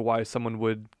sense as to why someone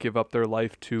would give up their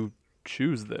life to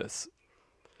choose this,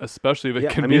 especially if it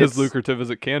can be as lucrative as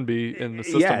it can be in the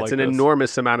system like this. Yeah, it's an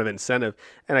enormous amount of incentive.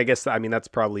 And I guess, that's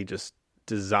probably just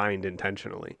designed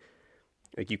intentionally.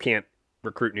 Like, you can't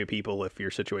recruit new people if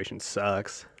your situation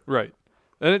sucks. Right.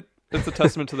 And it's a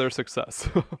testament to their success.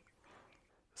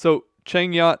 So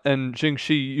Cheng Yat and Jing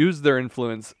Shi used their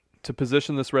influence to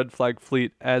position this Red Flag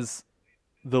Fleet as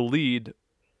the lead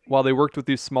while they worked with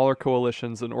these smaller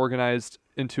coalitions and organized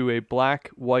into a black,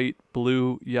 white,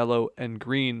 blue, yellow, and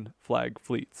green flag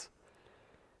fleets.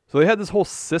 So they had this whole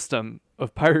system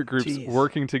of pirate groups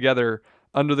working together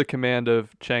under the command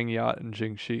of Cheng Yat and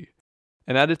Jing Shi.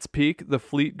 And at its peak, the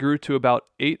fleet grew to about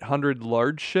 800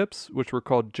 large ships, which were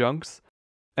called junks,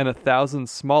 and 1,000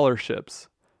 smaller ships.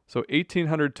 So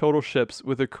 1,800 total ships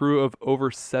with a crew of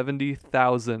over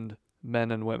 70,000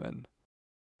 men and women.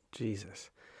 Jesus.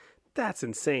 That's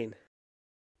insane.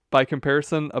 By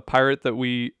comparison, a pirate that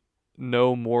we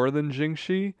know more than Jing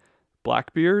Shi,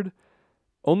 Blackbeard,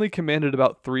 only commanded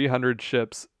about 300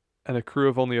 ships and a crew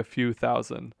of only a few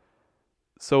thousand.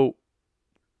 So,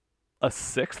 a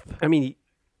sixth? I mean,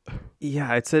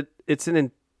 yeah, it's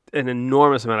an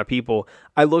enormous amount of people.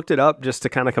 I looked it up just to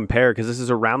kind of compare because this is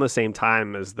around the same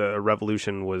time as the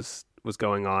revolution was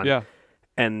going on. Yeah.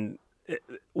 And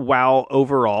while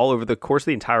overall, over the course of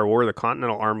the entire war, the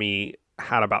Continental Army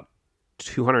had about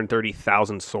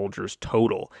 230,000 soldiers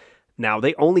total. Now,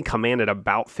 they only commanded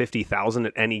about 50,000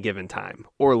 at any given time,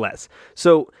 or less.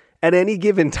 So, at any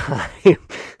given time,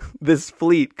 this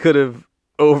fleet could have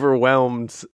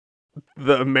overwhelmed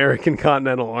the American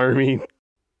Continental Army.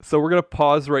 So we're going to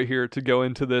pause right here to go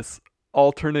into this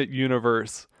alternate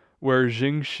universe where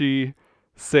Jingxi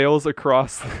sails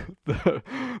across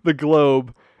the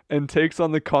globe and takes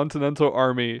on the Continental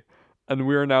Army, and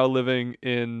we are now living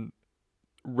in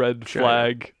red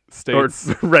flag states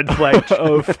or red flag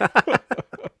of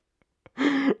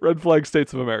red flag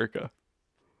states of America.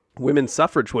 Women's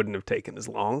suffrage wouldn't have taken as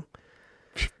long.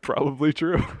 Probably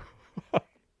true.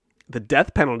 The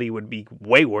death penalty would be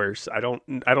way worse. I don't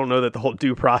know that the whole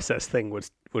due process thing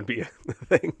would be a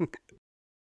thing.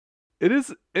 It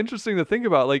is interesting to think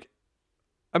about. Like,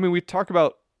 I mean, we talk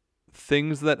about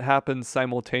things that happen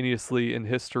simultaneously in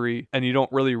history and you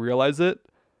don't really realize it.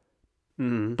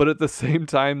 Mm. But at the same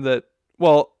time that,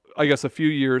 well, I guess a few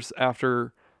years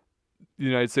after the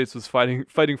United States was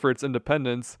fighting for its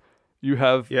independence, you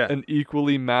have an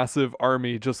equally massive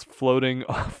army just floating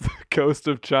off the coast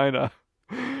of China,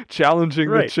 challenging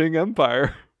the Qing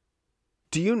Empire.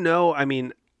 Do you know, I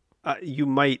mean, you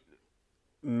might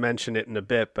mention it in a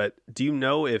bit, but do you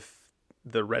know if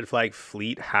the Red Flag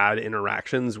Fleet had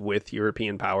interactions with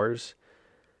European powers?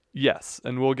 Yes,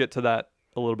 and we'll get to that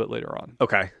a little bit later on.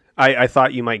 Okay. I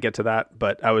thought you might get to that,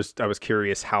 but I was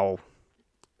curious how,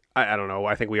 I don't know,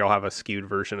 I think we all have a skewed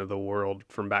version of the world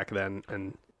from back then.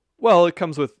 And well, it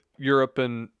comes with Europe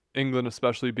and England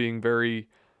especially being very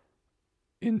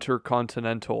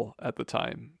intercontinental at the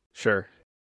time. Sure.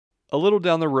 A little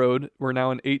down the road, we're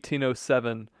now in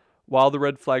 1807. While the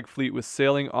Red Flag Fleet was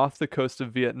sailing off the coast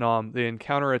of Vietnam, they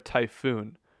encounter a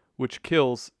typhoon, which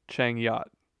kills Chang Yat.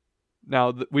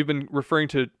 Now, we've been referring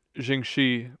to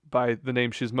Jingxi by the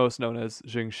name she's most known as,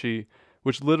 Jingxi,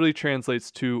 which literally translates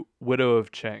to Widow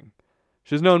of Chang.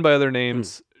 She's known by other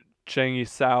names, Chang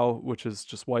Yisao, which is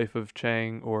just wife of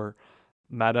Chang, or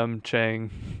Madame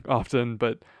Chang often,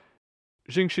 but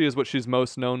Jingxi is what she's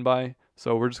most known by,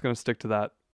 so we're just going to stick to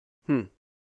that.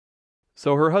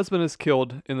 So her husband is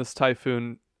killed in this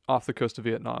typhoon off the coast of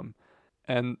Vietnam,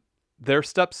 and their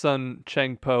stepson,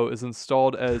 Chang Po, is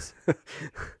installed as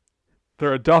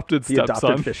their adopted stepson. The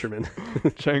adopted fisherman.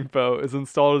 Chang Po is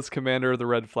installed as commander of the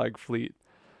Red Flag Fleet.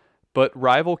 But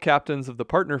rival captains of the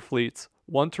partner fleets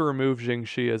want to remove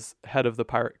Jingxi as head of the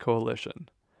pirate coalition.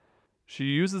 She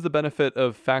uses the benefit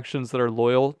of factions that are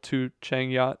loyal to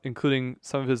Chang Yat, including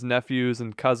some of his nephews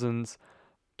and cousins,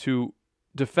 to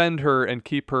defend her and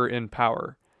keep her in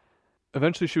power.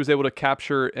 Eventually, she was able to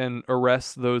capture and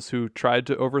arrest those who tried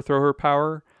to overthrow her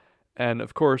power, and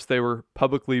of course, they were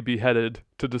publicly beheaded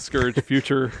to discourage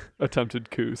future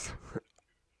attempted coups.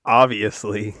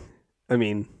 Obviously. I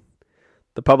mean,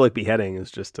 the public beheading is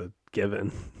just a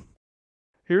given.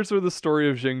 Here's where the story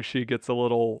of Jingxi gets a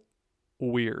little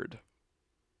weird.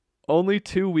 Only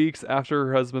 2 weeks after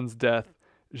her husband's death,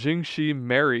 Jingxi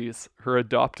marries her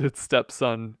adopted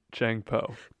stepson, Chang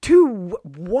Po. 2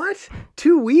 what?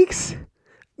 2 weeks?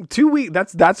 2 weeks.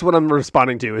 That's what I'm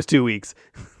responding to is 2 weeks.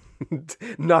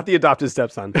 Not the adopted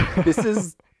stepson. This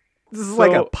is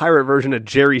like a pirate version of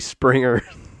Jerry Springer.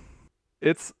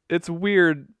 It's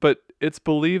weird, but it's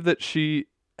believed that she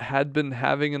had been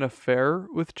having an affair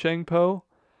with Chang Po,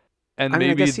 and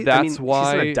maybe that's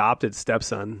why she's an adopted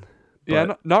stepson.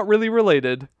 Yeah, not really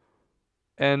related,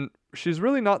 and she's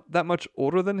really not that much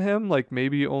older than him, like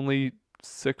maybe only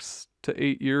 6 to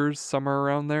 8 years, somewhere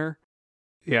around there.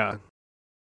 Yeah.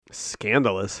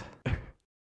 Scandalous.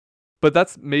 But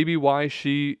that's maybe why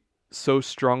she so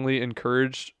strongly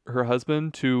encouraged her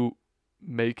husband to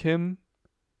make him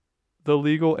the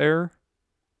legal heir.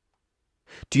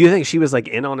 Do you think she was like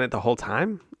in on it the whole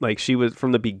time? Like she was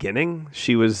from the beginning?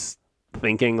 She was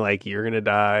thinking like, you're going to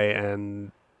die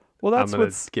and well, that's I'm going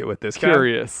what's to get with this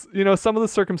curious. Guy? You know, some of the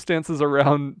circumstances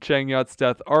around Chang Yat's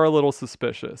death are a little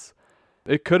suspicious.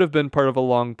 It could have been part of a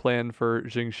long plan for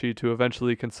Jingxi to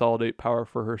eventually consolidate power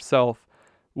for herself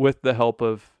with the help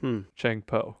of Chang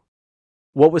Po.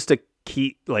 What was to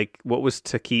keep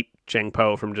Chang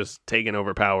Po from just taking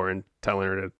over power and telling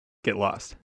her to get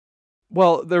lost?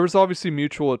 Well, there was obviously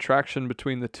mutual attraction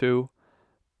between the two.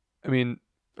 I mean,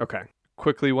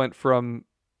 quickly went from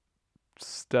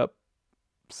stepmom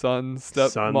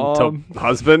to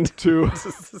husband to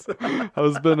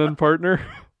husband and partner.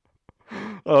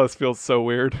 Oh, this feels so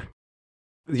weird.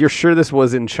 You're sure this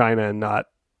was in China and not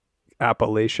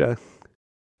Appalachia?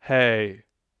 Hey,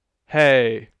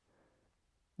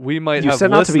 we might have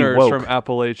listeners from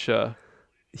Appalachia.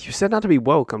 You said not to be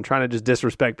woke. I'm trying to just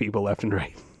disrespect people left and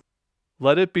right.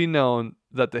 Let it be known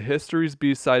that the History's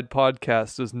B-Side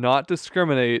podcast does not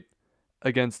discriminate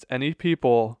against any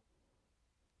people.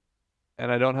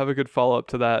 And I don't have a good follow-up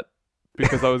to that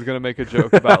because I was going to make a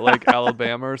joke about like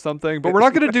Alabama or something. But we're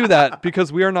not going to do that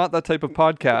because we are not that type of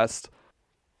podcast.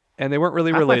 And they weren't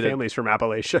really related. My family's from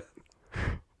Appalachia.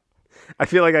 I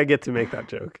feel like I get to make that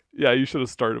joke. Yeah, you should have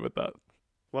started with that.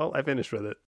 Well, I finished with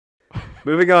it.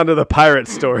 Moving on to the pirate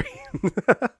story.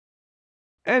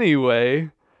 Anyway,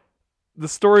 the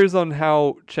stories on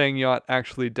how Chang Yat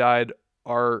actually died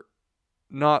are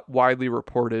not widely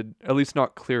reported, at least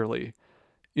not clearly.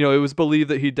 It was believed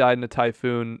that he died in a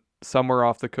typhoon somewhere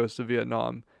off the coast of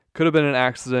Vietnam. Could have been an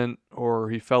accident or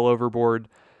he fell overboard.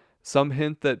 Some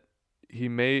hint that it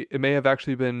may have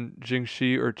actually been Jing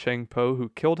Shi or Cheng Po who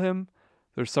killed him.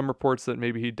 There's some reports that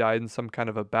maybe he died in some kind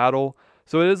of a battle.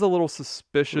 So it is a little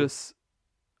suspicious.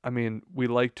 I mean, we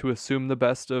like to assume the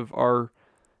best of our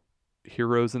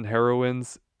heroes and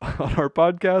heroines on our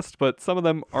podcast, but some of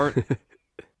them aren't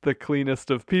the cleanest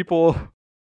of people.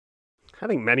 I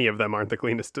think many of them aren't the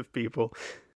cleanest of people.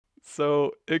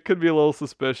 So it could be a little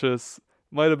suspicious.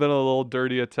 Might have been a little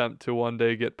dirty attempt to one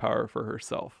day get power for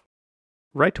herself.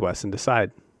 Write to us and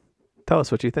decide. Tell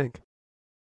us what you think.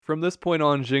 From this point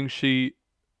on, Jing Shi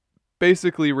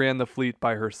basically ran the fleet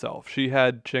by herself. She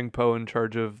had Cheng Po in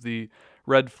charge of the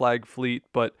Red Flag Fleet,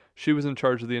 but she was in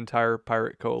charge of the entire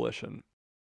pirate coalition.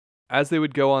 As they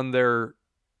would go on their,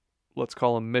 let's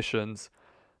call them missions,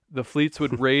 the fleets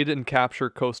would raid and capture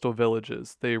coastal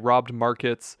villages. They robbed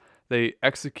markets. They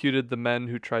executed the men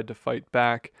who tried to fight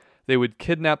back. They would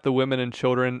kidnap the women and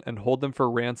children and hold them for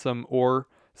ransom or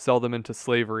sell them into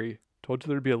slavery. Told you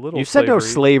there'd be a little You slavery. said no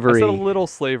slavery. I said a little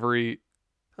slavery.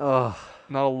 Oh,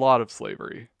 Not a lot of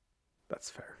slavery. that's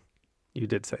fair. You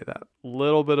did say that.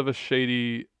 Little bit of a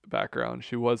shady background.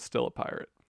 She was still a pirate.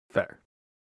 Fair.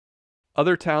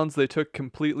 Other towns they took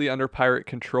completely under pirate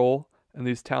control, and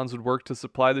these towns would work to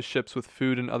supply the ships with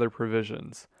food and other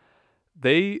provisions.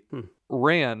 They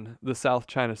ran the South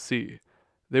China Sea.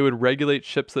 They would regulate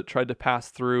ships that tried to pass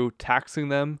through, taxing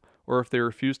them, or if they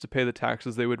refused to pay the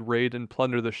taxes, they would raid and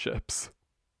plunder the ships.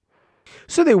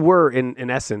 So they were, in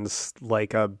essence,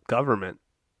 like a government.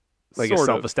 Like a Sort of.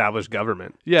 self-established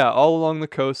government. Yeah, all along the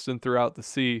coast and throughout the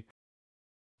sea,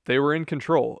 they were in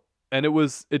control. And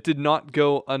it did not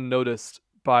go unnoticed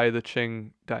by the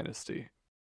Qing dynasty.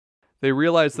 They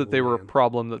realized that they were a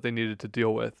problem that they needed to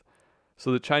deal with.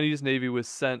 So the Chinese Navy was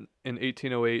sent in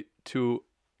 1808 to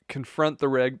confront the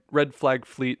Red Flag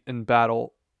Fleet in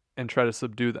battle and try to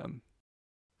subdue them.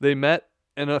 They met,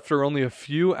 and after only a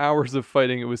few hours of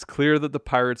fighting, it was clear that the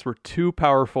pirates were too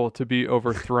powerful to be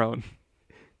overthrown.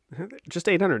 Just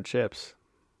 800 ships.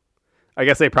 I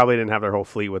guess they probably didn't have their whole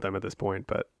fleet with them at this point,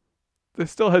 but They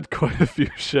still had quite a few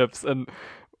ships, and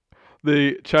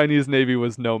the Chinese Navy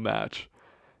was no match.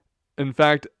 In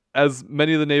fact, as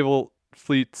many of the naval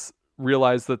fleets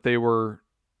realized that they were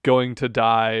going to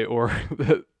die or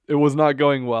that it was not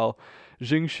going well,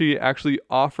 Jing Shi actually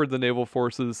offered the naval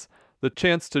forces the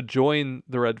chance to join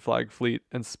the Red Flag Fleet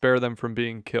and spare them from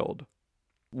being killed.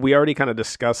 we already kind of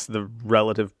discussed the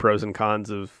relative pros and cons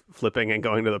of flipping and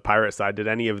going to the pirate side. Did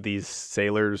any of these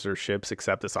sailors or ships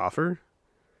accept this offer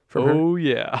from her? Oh,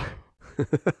 yeah.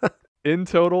 In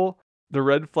total, the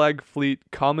Red Flag Fleet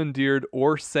commandeered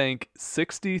or sank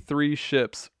 63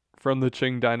 ships from the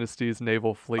Qing Dynasty's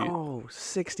naval fleet. Oh,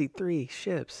 63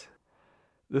 ships.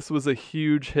 This was a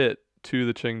huge hit to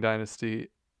the Qing Dynasty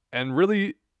and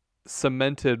really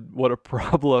cemented what a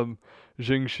problem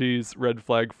Jing Shi's Red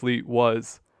Flag Fleet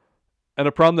was, and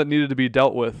a problem that needed to be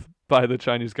dealt with by the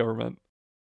Chinese government.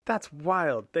 That's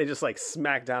wild. They just like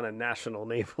smacked down a national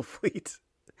naval fleet.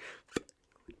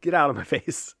 Get out of my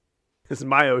face. This is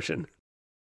my ocean.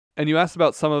 And you asked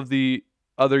about some of the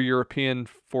other European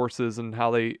forces and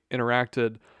how they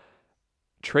interacted.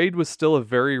 Trade was still a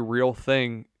very real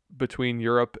thing between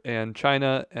Europe and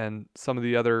China and some of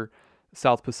the other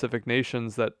South Pacific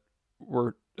nations that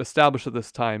were established at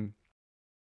this time.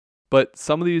 But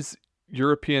some of these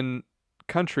European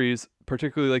countries,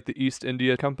 particularly like the East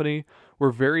India Company,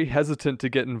 were very hesitant to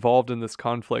get involved in this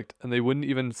conflict, and they wouldn't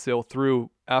even sail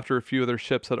through after a few of their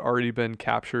ships had already been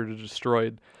captured or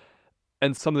destroyed.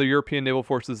 And some of the European naval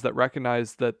forces that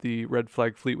recognized that the Red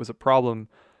Flag Fleet was a problem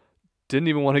didn't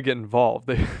even want to get involved.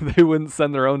 They wouldn't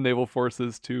send their own naval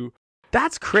forces to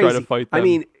That's crazy. try to fight them. I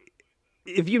mean,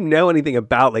 if you know anything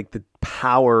about like the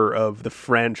power of the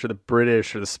French or the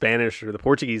British or the Spanish or the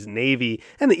Portuguese Navy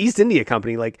and the East India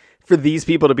Company, like for these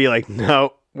people to be like,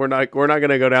 no, we're not going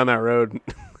to go down that road.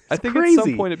 I think crazy. at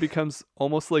some point it becomes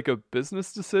almost like a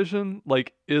business decision.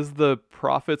 Like, is the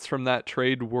profits from that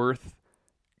trade worth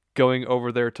going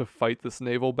over there to fight this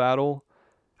naval battle?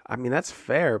 I mean, that's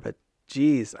fair, but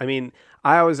geez. I mean,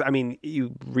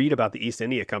 you read about the East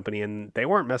India Company and they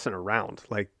weren't messing around.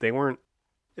 Like they weren't,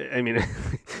 I mean,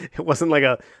 it wasn't like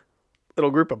a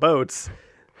little group of boats.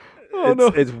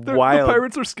 Oh, It's The wild.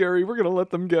 pirates are scary. We're going to let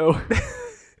them go.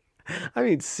 I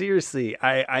mean, seriously,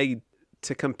 I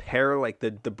to compare like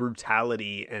the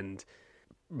brutality and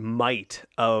might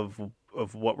of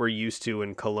what we're used to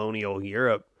in colonial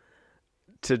Europe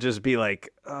to just be like,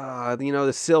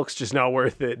 the silk's just not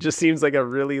worth it. Just seems like a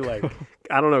really like,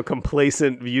 I don't know,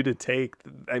 complacent view to take.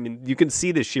 I mean, you can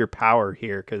see the sheer power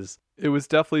here because it was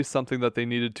definitely something that they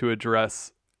needed to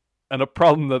address and a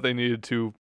problem that they needed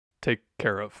to take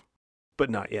care of. But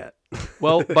not yet.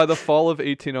 Well, by the fall of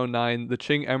 1809, the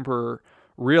Qing emperor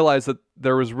realized that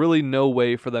there was really no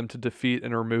way for them to defeat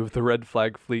and remove the Red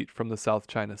Flag Fleet from the South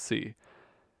China Sea.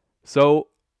 So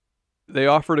they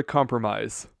offered a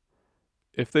compromise.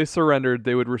 If they surrendered,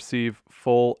 they would receive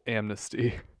full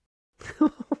amnesty.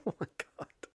 Oh my God.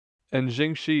 And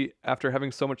Jingxi, after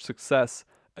having so much success,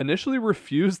 initially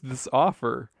refused this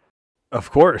offer.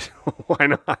 Of course. Why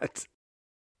not?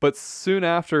 But soon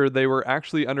after, they were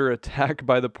actually under attack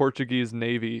by the Portuguese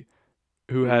Navy,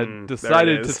 who had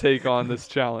decided to take on this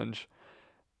challenge.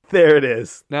 There it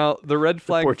is. Now, the Red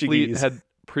Flag Fleet had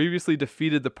previously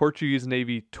defeated the Portuguese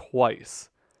Navy twice,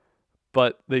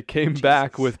 but they came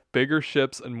back with bigger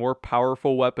ships and more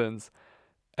powerful weapons,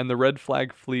 and the Red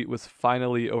Flag Fleet was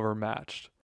finally overmatched.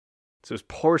 So it was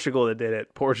Portugal that did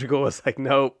it. Portugal was like,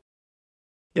 nope,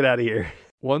 get out of here.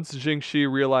 Once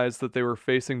Jingxi realized that they were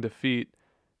facing defeat,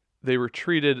 they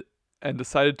retreated and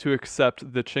decided to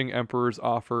accept the Qing Emperor's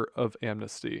offer of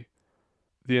amnesty.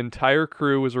 The entire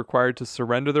crew was required to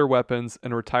surrender their weapons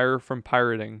and retire from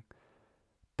pirating,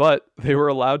 but they were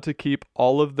allowed to keep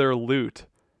all of their loot,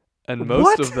 and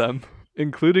most of them,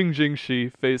 including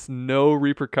Jingxi, faced no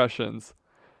repercussions.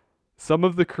 Some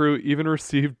of the crew even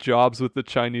received jobs with the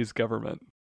Chinese government.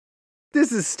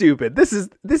 This is stupid. This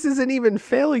isn't even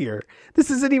failure.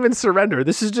 This isn't even surrender.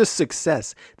 This is just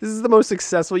success. This is the most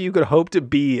successful you could hope to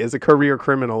be as a career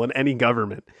criminal in any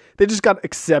government. They just got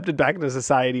accepted back into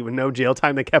society with no jail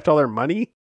time. They kept all their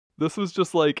money. This was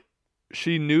just like,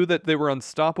 she knew that they were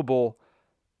unstoppable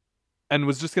and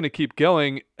was just going to keep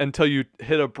going until you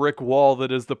hit a brick wall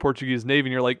that is the Portuguese Navy.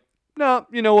 And you're like, no,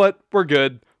 you know what? We're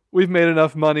good. We've made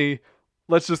enough money.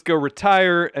 Let's just go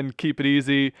retire and keep it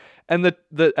easy. And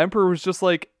the emperor was just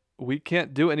like, we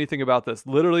can't do anything about this.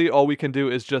 Literally, all we can do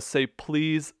is just say,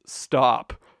 please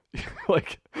stop.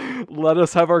 Like, let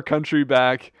us have our country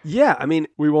back. Yeah, I mean,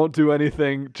 we won't do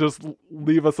anything. Just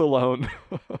leave us alone.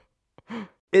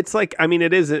 It's like, I mean,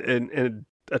 it is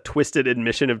a twisted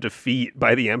admission of defeat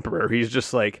by the emperor. He's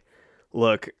just like,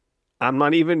 look, I'm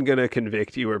not even going to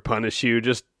convict you or punish you.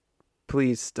 Just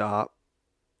please stop.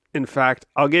 In fact,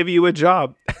 I'll give you a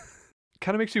job.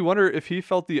 Kind of makes you wonder if he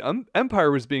felt the empire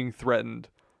was being threatened.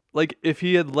 Like, if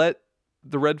he had let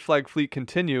the Red Flag Fleet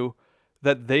continue,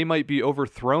 that they might be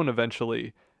overthrown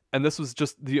eventually. And this was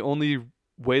just the only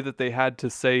way that they had to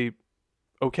say,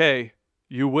 okay,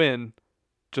 you win.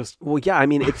 Just yeah, I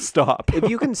mean, stop. If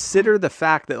you consider the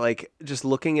fact that, like, just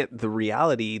looking at the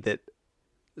reality that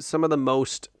some of the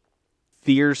most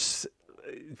fierce,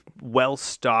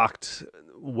 well-stocked,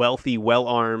 wealthy,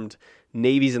 well-armed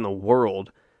navies in the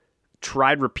world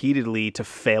tried repeatedly to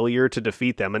failure to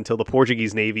defeat them until the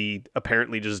Portuguese Navy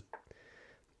apparently just,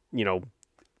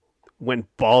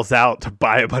 went balls out to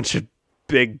buy a bunch of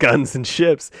big guns and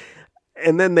ships.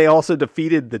 And then they also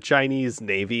defeated the Chinese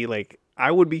Navy. Like,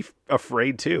 I would be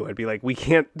afraid too. I'd be like, we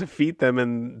can't defeat them.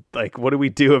 And like, what do we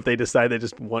do if they decide they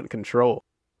just want control?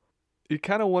 You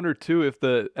kind of wonder too if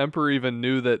the emperor even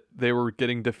knew that they were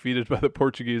getting defeated by the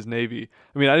Portuguese Navy.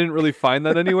 I mean, I didn't really find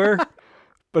that anywhere,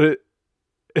 but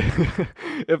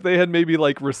if they had maybe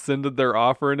like rescinded their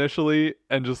offer initially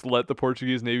and just let the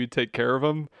Portuguese Navy take care of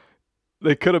them,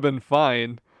 they could have been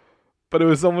fine. But it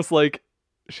was almost like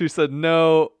she said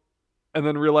no and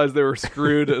then realized they were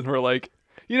screwed and were like,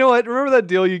 you know what? Remember that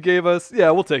deal you gave us?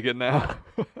 Yeah, we'll take it now.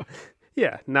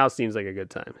 Yeah, now seems like a good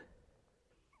time.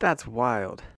 That's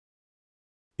wild.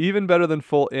 Even better than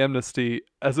full amnesty,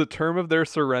 as a term of their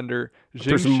surrender,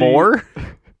 There's more?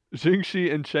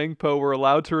 Jingxi and Changpo were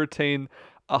allowed to retain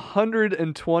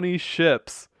 120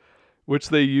 ships, which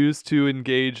they used to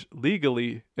engage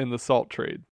legally in the salt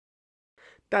trade.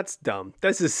 That's dumb.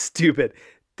 This is stupid.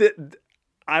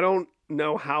 I don't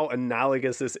know how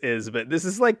analogous this is, but this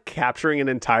is like capturing an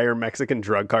entire Mexican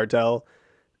drug cartel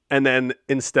and then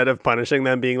instead of punishing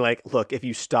them, being like, look, if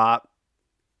you stop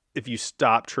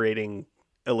trading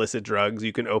illicit drugs,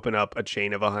 you can open up a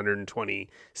chain of 120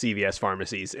 CVS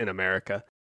pharmacies in America.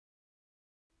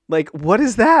 Like, what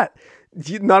is that?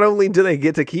 Not only do they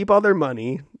get to keep all their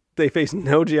money, they face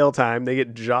no jail time, they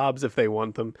get jobs if they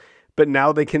want them, but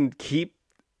now they can keep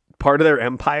part of their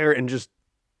empire and just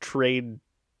trade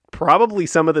probably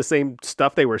some of the same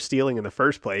stuff they were stealing in the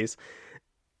first place,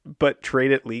 but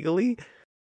trade it legally.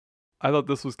 I thought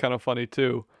this was kind of funny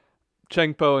too.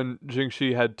 Chang Po and Jing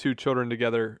Shi had 2 children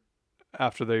together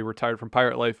after they retired from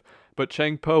pirate life, but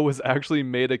Chang Po was actually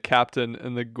made a captain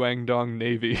in the Guangdong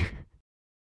Navy.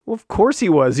 Well, of course he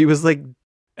was. He was like,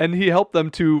 And he helped them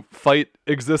to fight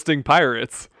existing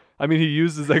pirates. I mean, he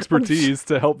used his expertise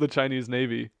to help the Chinese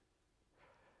Navy.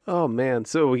 oh man,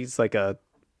 so he's like a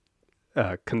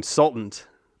consultant,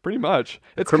 Pretty much.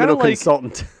 It's kind criminal of like,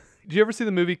 consultant. do you ever see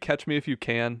the movie Catch Me If You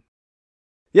Can?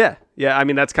 Yeah. I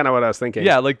mean, that's kind of what I was thinking.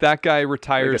 Yeah, like that guy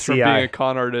retires from CI. being a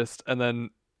con artist and then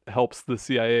helps the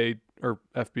CIA or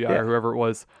FBI or whoever it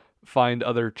was find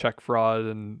other check fraud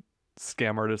and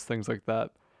scam artists, things like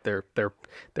that. They're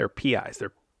PIs.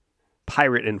 They're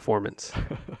pirate informants.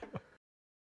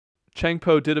 Chang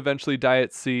Po did eventually die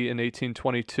at sea in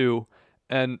 1822,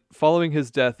 and following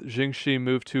his death, Jing Shi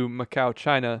moved to Macau,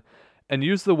 China, and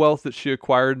used the wealth that she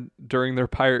acquired during their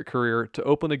pirate career to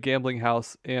open a gambling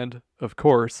house and, of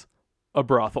course, a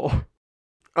brothel.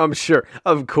 I'm sure.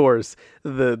 Of course,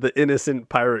 the innocent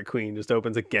pirate queen just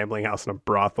opens a gambling house and a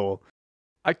brothel.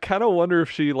 I kind of wonder if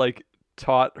she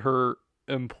taught her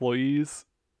employees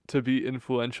to be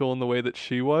influential in the way that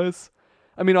she was.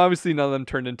 I mean, obviously none of them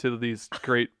turned into these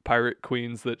great pirate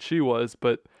queens that she was,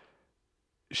 but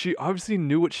she obviously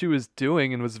knew what she was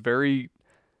doing and was very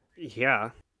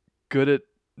good at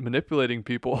manipulating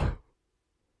people.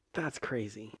 That's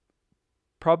crazy.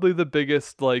 Probably the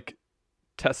biggest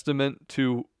testament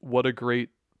to what a great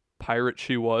pirate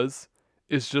she was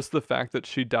is just the fact that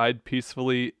she died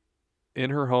peacefully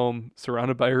in her home,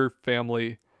 surrounded by her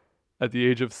family at the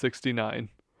age of 69.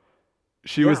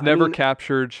 She was never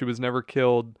captured. She was never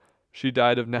killed. She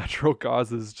died of natural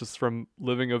causes just from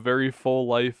living a very full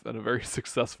life and a very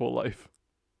successful life.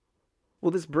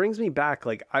 Well, this brings me back.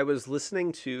 I was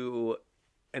listening to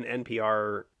an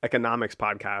NPR economics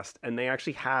podcast, and they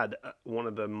actually had one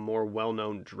of the more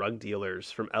well-known drug dealers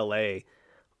from LA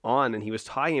on, and he was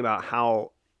talking about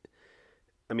how,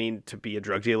 I mean, to be a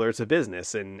drug dealer, it's a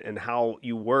business, and how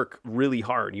you work really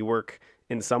hard. You work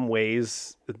in some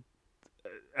ways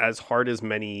as hard as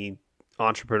many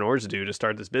entrepreneurs do to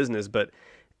start this business, but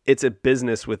it's a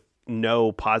business with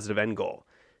no positive end goal.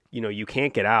 You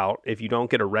can't get out. If you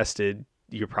don't get arrested,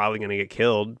 you're probably going to get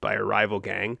killed by a rival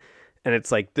gang. And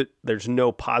it's there's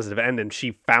no positive end, and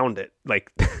she found it.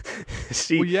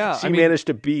 She managed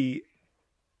to be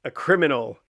a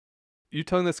criminal. You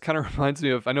telling this kind of reminds me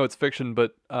of, I know it's fiction,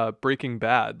 but Breaking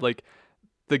Bad.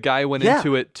 The guy went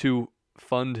into it to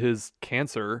fund his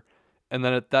cancer, and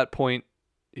then at that point,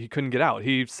 he couldn't get out.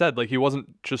 He said he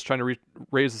wasn't just trying to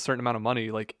raise a certain amount of money.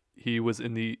 He was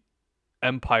in the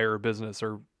empire business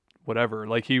or whatever.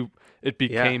 It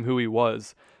became who he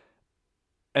was,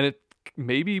 and it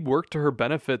maybe worked to her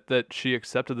benefit that she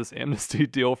accepted this amnesty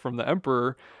deal from the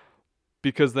emperor,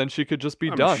 because then she could just be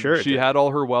done. Sure she had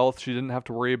all her wealth. She didn't have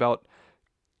to worry about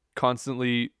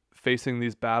constantly facing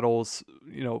these battles,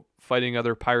 fighting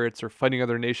other pirates or fighting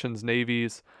other nations'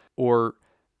 navies, or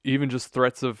even just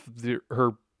threats of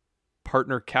her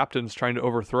partner captains trying to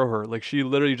overthrow her. She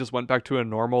literally just went back to a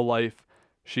normal life.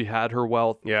 She had her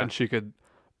wealth, and she could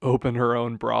open her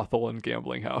own brothel and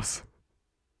gambling house.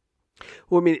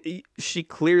 Well, I mean, she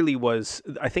clearly was,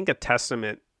 I think, a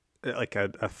testament,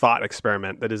 a thought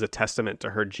experiment that is a testament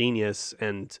to her genius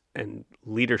and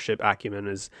leadership acumen,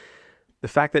 is the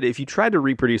fact that if you tried to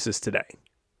reproduce this today,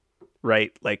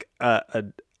 right,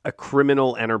 a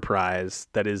criminal enterprise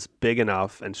that is big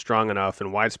enough and strong enough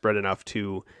and widespread enough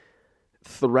to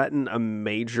threaten a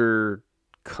major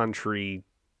country,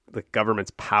 the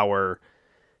government's power,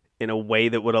 in a way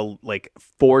that would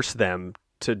force them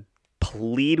to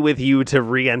plead with you to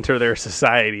re-enter their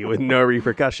society with no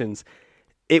repercussions,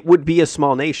 it would be a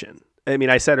small nation. I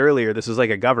mean, I said earlier, this is like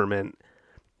a government,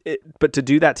 but to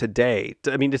do that today,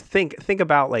 to think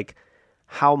about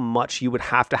how much you would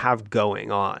have to have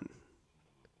going on,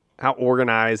 how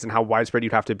organized and how widespread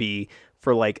you'd have to be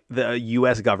for the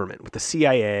U.S. government with the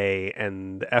CIA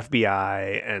and the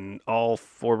FBI and all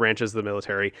 4 branches of the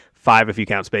military, 5 if you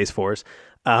count Space Force,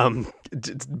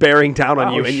 bearing down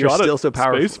on you, and you're still so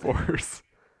powerful. Space Force.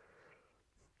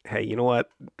 Hey, you know what?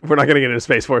 We're not going to get into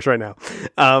Space Force right now.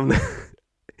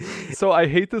 So I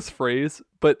hate this phrase,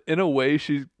 but in a way,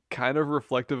 she's kind of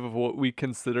reflective of what we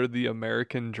consider the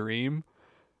American dream,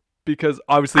 because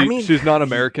obviously she's not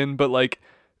American, but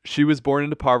she was born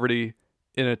into poverty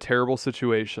in a terrible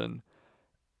situation,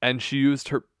 and she used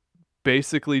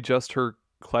basically just her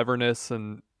cleverness,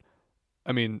 and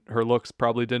I mean, her looks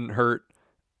probably didn't hurt,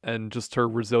 and just her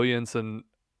resilience and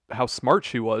how smart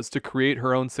she was to create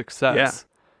her own success.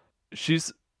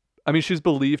 She's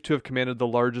believed to have commanded the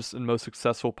largest and most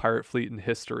successful pirate fleet in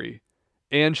history,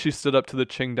 and she stood up to the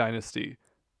Qing dynasty.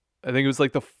 I think it was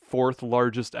like the fourth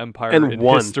largest empire And in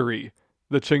won. history,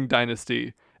 the Qing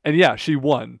dynasty. And yeah, she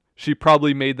won. She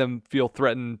probably made them feel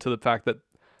threatened to the fact that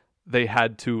they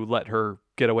had to let her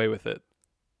get away with it.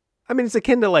 I mean, it's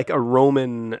akin to like a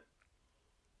Roman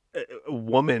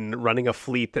woman running a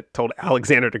fleet that told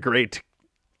Alexander the Great,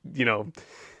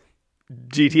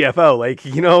 GTFO. Like,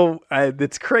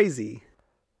 it's crazy.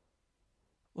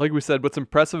 Like we said, what's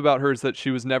impressive about her is that she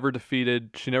was never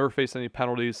defeated. She never faced any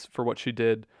penalties for what she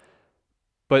did.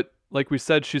 But like we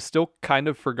said, she's still kind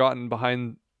of forgotten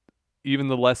behind even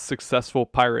the less successful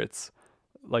pirates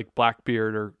like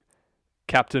Blackbeard or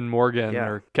Captain Morgan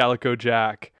or Calico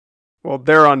Jack. Well,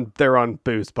 they're on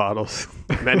booze bottles,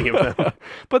 many of them.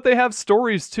 But they have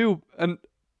stories too. And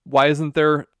why isn't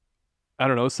there, I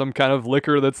don't know, some kind of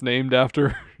liquor that's named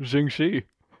after Jingxi?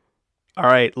 All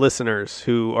right, listeners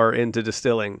who are into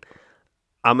distilling,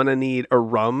 I'm going to need a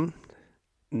rum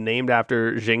named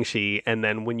after Jingxi, and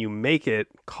then when you make it,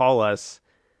 call us.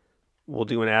 We'll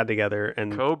do an ad together.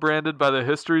 And Co-branded by the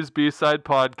History's B-Side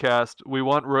podcast. We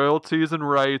want royalties and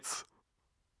rights.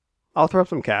 I'll throw up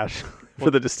some cash for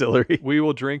the distillery. We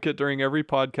will drink it during every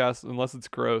podcast unless it's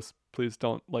gross. Please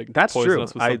don't That's poison true.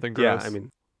 us with something gross. Yeah, I mean,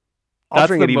 I'll that's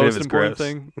drink the it even most if it's important gross.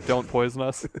 thing. Don't poison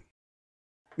us.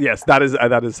 Yes, that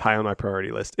is high on my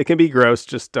priority list. It can be gross,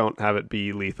 just don't have it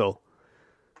be lethal.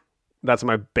 That's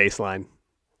my baseline.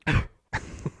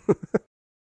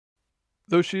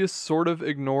 Though she is sort of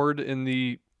ignored in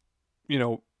the,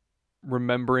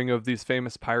 remembering of these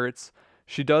famous pirates,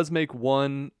 she does make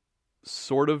one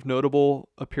sort of notable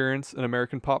appearance in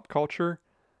American pop culture.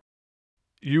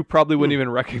 You probably wouldn't even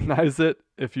recognize it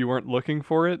if you weren't looking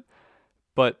for it,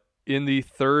 but in the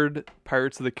third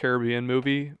Pirates of the Caribbean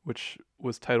movie, which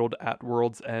was titled At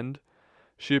World's End,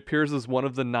 she appears as one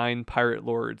of the 9 pirate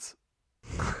lords.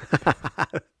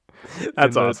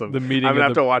 That's awesome. The meeting I'm gonna of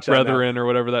have the to watch that now. Brethren or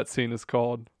whatever that scene is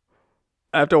called.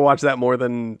 I have to watch that more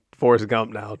than Forrest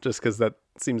Gump now, just because that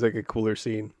seems like a cooler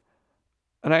scene.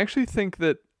 And I actually think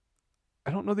that,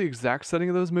 I don't know the exact setting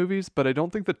of those movies, but I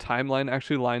don't think the timeline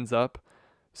actually lines up.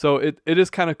 So it is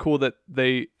kind of cool that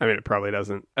they, I mean, it probably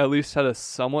doesn't. at least had a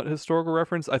somewhat historical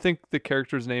reference. I think the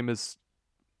character's name is,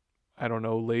 I don't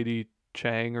know, Lady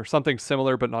Chang or something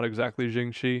similar, but not exactly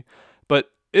Jingxi.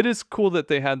 But it is cool that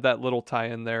they had that little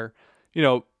tie-in there.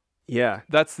 Yeah.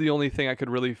 That's the only thing I could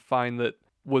really find that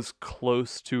was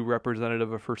close to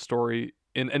representative of her story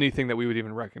in anything that we would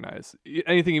even recognize.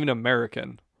 Anything even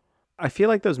American. I feel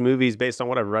like those movies, based on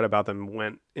what I've read about them,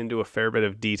 went into a fair bit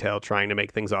of detail trying to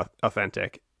make things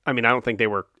authentic. I mean, I don't think they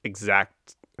were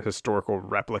exact historical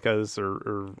replicas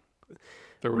or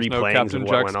There was no replayings of Captain what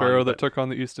Jack went on, Sparrow but- that took on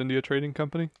the East India Trading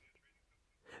Company.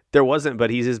 There wasn't, but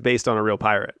he's just based on a real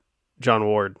pirate, John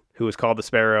Ward, who was called the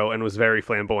Sparrow and was very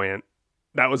flamboyant.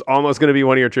 That was almost going to be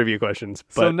one of your trivia questions.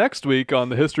 But So next week on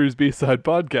the History's B-Side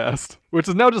podcast, which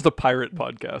is now just a pirate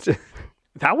podcast.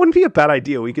 that wouldn't be a bad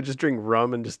idea. We could just drink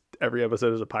rum and just every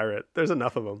episode is a pirate. There's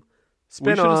enough of them.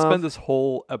 We should have spent this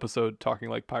whole episode talking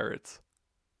like pirates.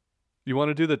 You want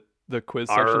to do the quiz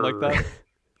section like that?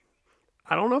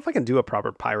 I don't know if I can do a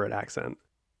proper pirate accent.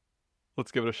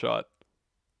 Let's give it a shot.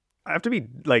 I have to be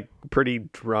like pretty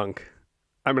drunk.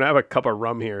 I'm going to have a cup of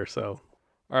rum here, so.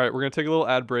 All right, we're going to take a little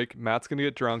ad break. Matt's going to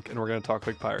get drunk, and we're going to talk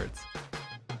like pirates.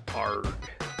 Arg.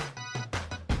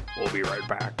 We'll be right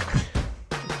back.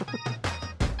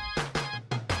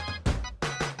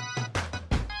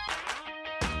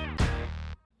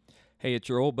 Hey, it's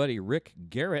your old buddy Rick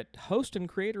Garrett, host and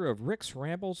creator of Rick's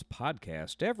Rambles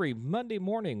podcast. Every Monday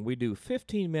morning, we do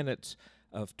 15 minutes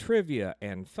of trivia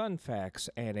and fun facts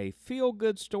and a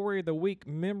feel-good story of the week,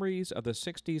 memories of the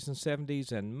 60s and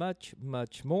 70s, and much,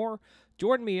 much more.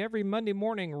 Join me every Monday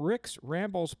morning, Rick's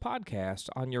Rambles podcast,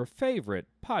 on your favorite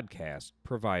podcast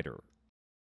provider.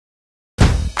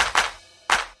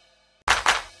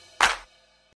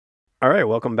 All right,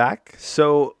 welcome back.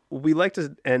 So we like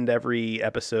to end every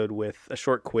episode with a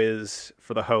short quiz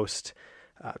for the host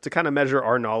to kind of measure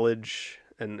our knowledge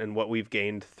and what we've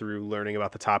gained through learning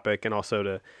about the topic, and also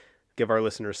to give our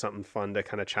listeners something fun to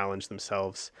kind of challenge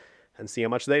themselves and see how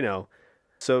much they know.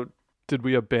 So, Did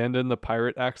we abandon the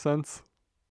pirate accents?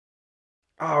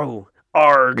 oh,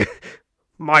 arg,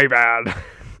 my bad.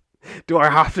 Do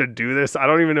I have to do this? I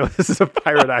don't even know if this is a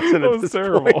pirate accent That at was this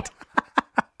terrible. point.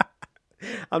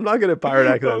 I'm not good at pirate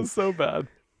That was accents. so bad.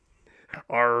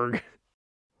 Arg.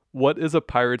 What is a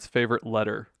pirate's favorite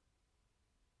letter?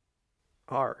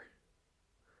 R.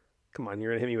 Come on,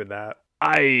 you're going to hit me with that.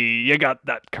 You got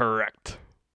that correct.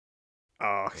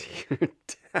 Oh, he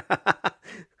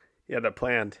had that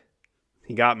planned.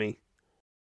 He got me.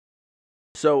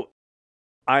 So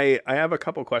I have a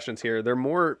couple questions here. They're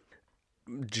more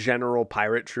general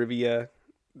pirate trivia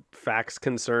facts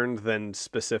concerned than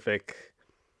specific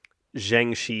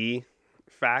Zhengxi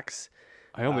facts.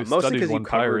 I only Mostly studied 'cause you one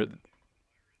pirate.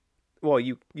 Well,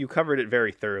 you covered it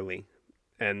very thoroughly,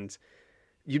 and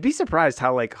you'd be surprised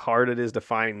how like hard it is to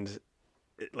find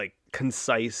like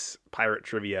concise pirate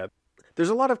trivia. There's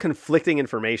a lot of conflicting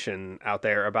information out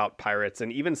there about pirates,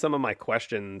 and even some of my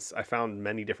questions, I found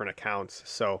many different accounts.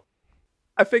 So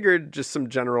I figured just some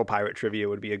general pirate trivia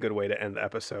would be a good way to end the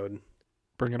episode.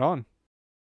 Bring it on.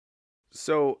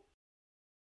 So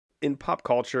in pop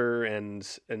culture and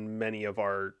many of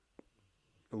our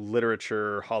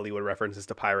literature, Hollywood references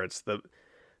to pirates, the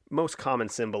most common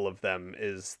symbol of them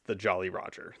is the Jolly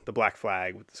Roger, the black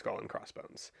flag with the skull and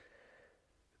crossbones.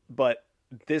 But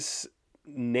this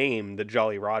name, the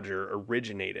Jolly Roger,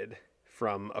 originated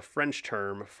from a French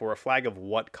term for a flag of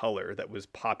what color that was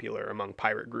popular among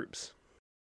pirate groups.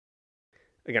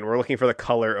 Again, we're looking for the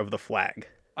color of the flag.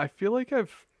 I feel like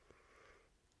I've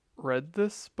read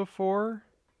this before.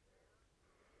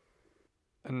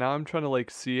 And now I'm trying to like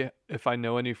see if I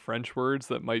know any French words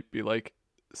that might be like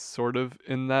sort of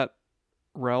in that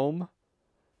realm.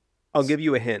 I'll give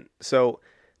you a hint. So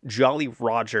Jolly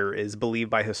Roger is believed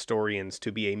by historians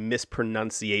to be a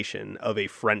mispronunciation of a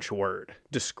French word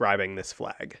describing this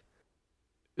flag.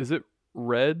 Is it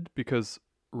red because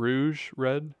rouge,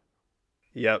 red?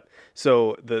 Yep.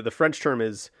 So the French term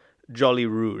is Jolly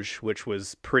Rouge, which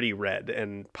was pretty red,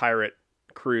 and pirate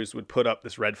crews would put up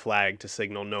this red flag to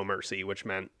signal no mercy, which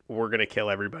meant we're going to kill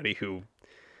everybody who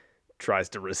tries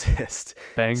to resist.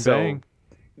 Bang, So bang.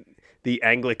 the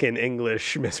Anglican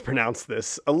English mispronounced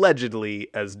this allegedly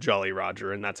as Jolly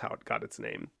Roger, and that's how it got its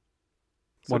name.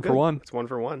 So One for good. one. It's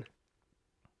 1-for-1.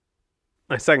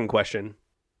 My second question.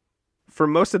 For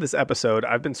most of this episode,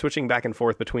 I've been switching back and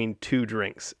forth between two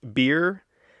drinks, beer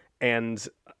and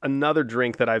another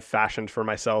drink that I've fashioned for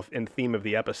myself in theme of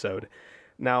the episode.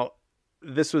 Now,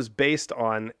 this was based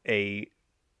on a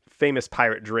famous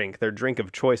pirate drink, their drink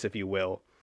of choice, if you will,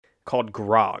 called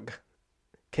grog.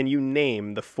 Can you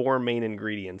name the 4 main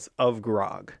ingredients of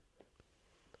grog?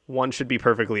 One should be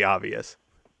perfectly obvious.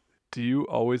 Do you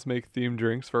always make themed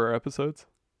drinks for our episodes?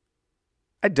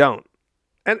 I don't.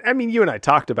 And I mean, you and I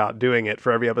talked about doing it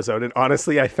for every episode, and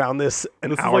honestly, I found this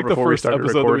an This is hour like the before we first started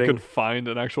episode recording. that we could find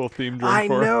an actual themed drink I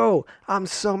for. know. I'm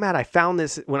so mad. I found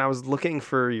this when I was looking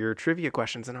for your trivia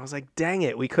questions, and I was like, dang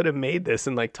it, we could have made this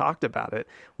and like talked about it.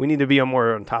 We need to be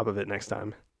more on top of it next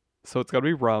time. So it's got to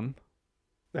be rum.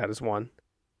 That is one.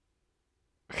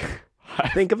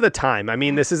 Think of the time. I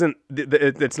mean, this isn't,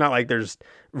 it's not like there's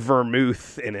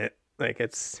vermouth in it. Like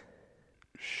it's,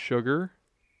 Sugar,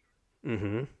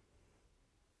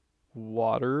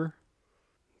 water,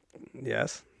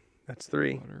 yes, that's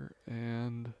 3. water,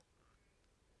 and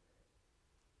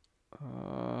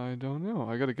I don't know.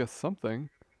 I got to guess something.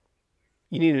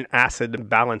 You need an acid to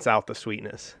balance out the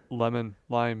sweetness. Lemon,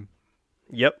 lime.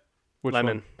 Yep. Which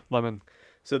Lemon. one? Lemon.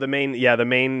 So the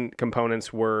main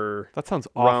components were That sounds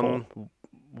awful. rum,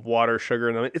 water, sugar,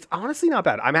 and lemon. It's honestly not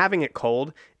bad. I'm having it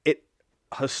cold. It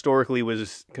historically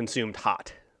was consumed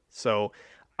hot. So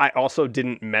I also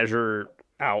didn't measure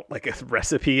out like a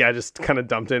recipe. I just kind of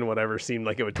dumped in whatever seemed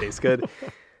like it would taste good.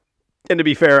 And to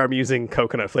be fair, I'm using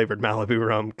coconut flavored Malibu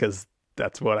rum because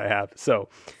that's what I have. So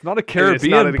It's not a it's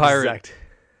Caribbean not an pirate. exact.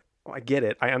 Oh, I get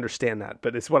it. I understand that,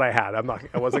 but it's what I had.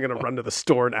 I wasn't going to run to the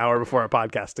store an hour before our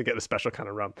podcast to get a special kind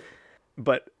of rum.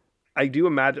 But I do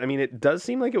imagine, I mean, it does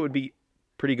seem like it would be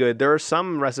pretty good. There are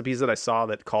some recipes that I saw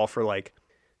that call for like,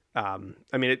 I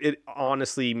mean, it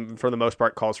honestly, for the most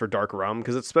part, calls for dark rum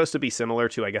because it's supposed to be similar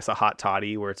to, I guess, a hot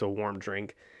toddy where it's a warm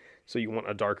drink. So you want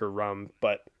a darker rum.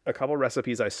 But a couple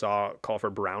recipes I saw call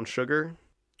for brown sugar.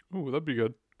 Ooh, that'd be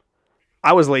good.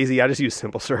 I was lazy. I just used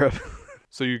simple syrup.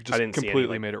 So you just didn't see any,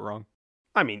 completely like- made it wrong.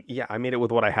 I mean, yeah, I made it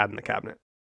with what I had in the cabinet.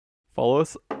 Follow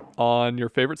us on your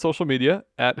favorite social media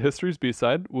at History's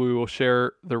B-Side. We will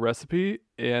share the recipe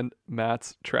and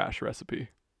Matt's trash recipe.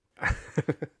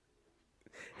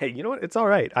 Hey, you know what? It's all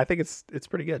right. I think it's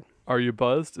pretty good. Are you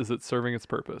buzzed? Is it serving its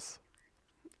purpose?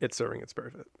 It's serving its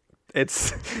purpose.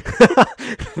 It's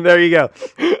there you go.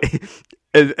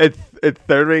 It's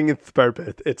serving its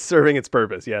purpose. It's serving its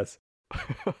purpose. Yes.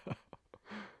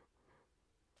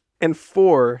 And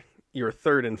for your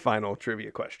third and final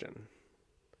trivia question,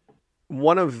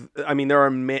 there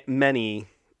are many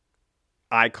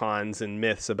icons and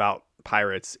myths about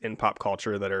pirates in pop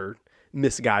culture that are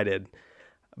misguided,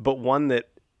 but one that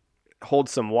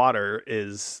holds some water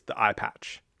is the eye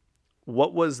patch.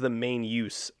 What was the main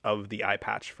use of the eye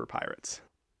patch for pirates?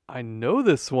 I know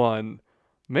this one.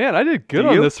 Man, I did good Do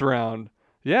on you? this round.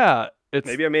 Yeah, it's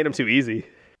Maybe I made them too easy.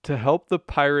 To help the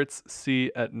pirates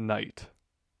see at night.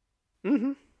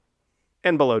 Mm-hmm.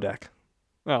 And below deck.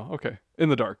 Oh, okay. In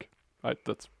the dark.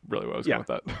 That's really what I was going with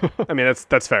that. I mean,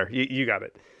 that's fair. You got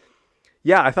it.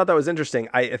 Yeah, I thought that was interesting.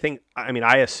 I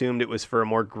assumed it was for a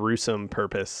more gruesome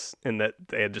purpose in that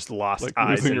they had just lost like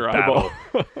eyes losing in your battle.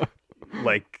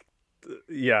 eyeball.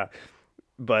 Yeah.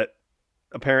 But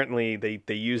apparently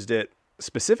they used it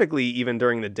specifically even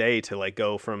during the day to like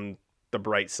go from the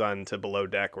bright sun to below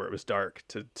deck where it was dark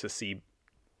to see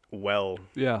well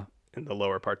Yeah. in the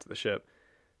lower parts of the ship,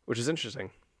 which is interesting.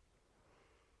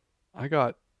 I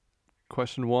got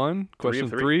question 1, question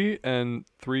three. 3, and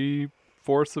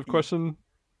 3/4 of question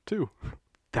 2.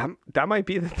 That might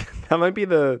be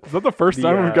the Is that the first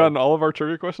time we've gotten all of our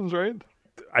trivia questions right?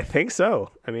 I think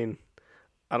so. I mean,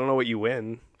 I don't know what you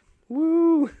win.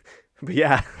 Woo! But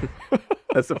yeah,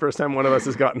 that's the first time one of us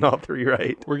has gotten all 3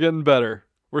 right. We're getting better.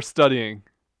 We're studying.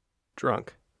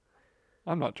 Drunk.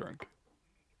 I'm not drunk.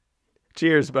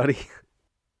 Cheers, buddy.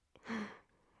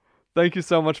 Thank you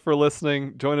so much for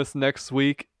listening. Join us next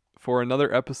week for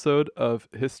another episode of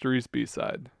History's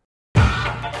B-Side.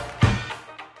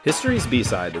 History's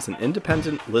B-Side is an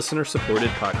independent, listener-supported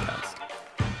podcast.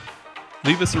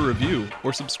 Leave us a review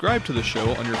or subscribe to the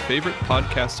show on your favorite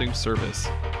podcasting service.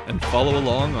 And follow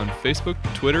along on Facebook,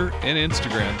 Twitter, and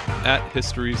Instagram at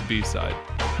History's B-Side.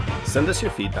 Send us your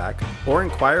feedback or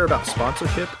inquire about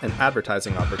sponsorship and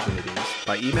advertising opportunities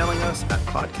by emailing us at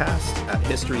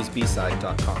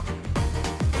podcast@historiesbside.com.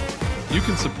 You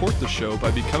can support the show by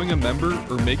becoming a member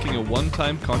or making a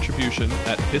one-time contribution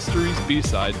at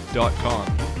historiesbside.com.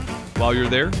 While you're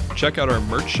there, check out our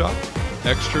merch shop,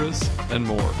 extras, and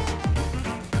more.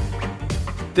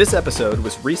 This episode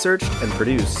was researched and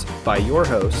produced by your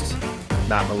hosts,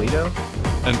 Matt Melito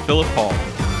and Philip Hall.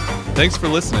 Thanks for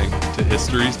listening to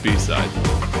History's B-Side.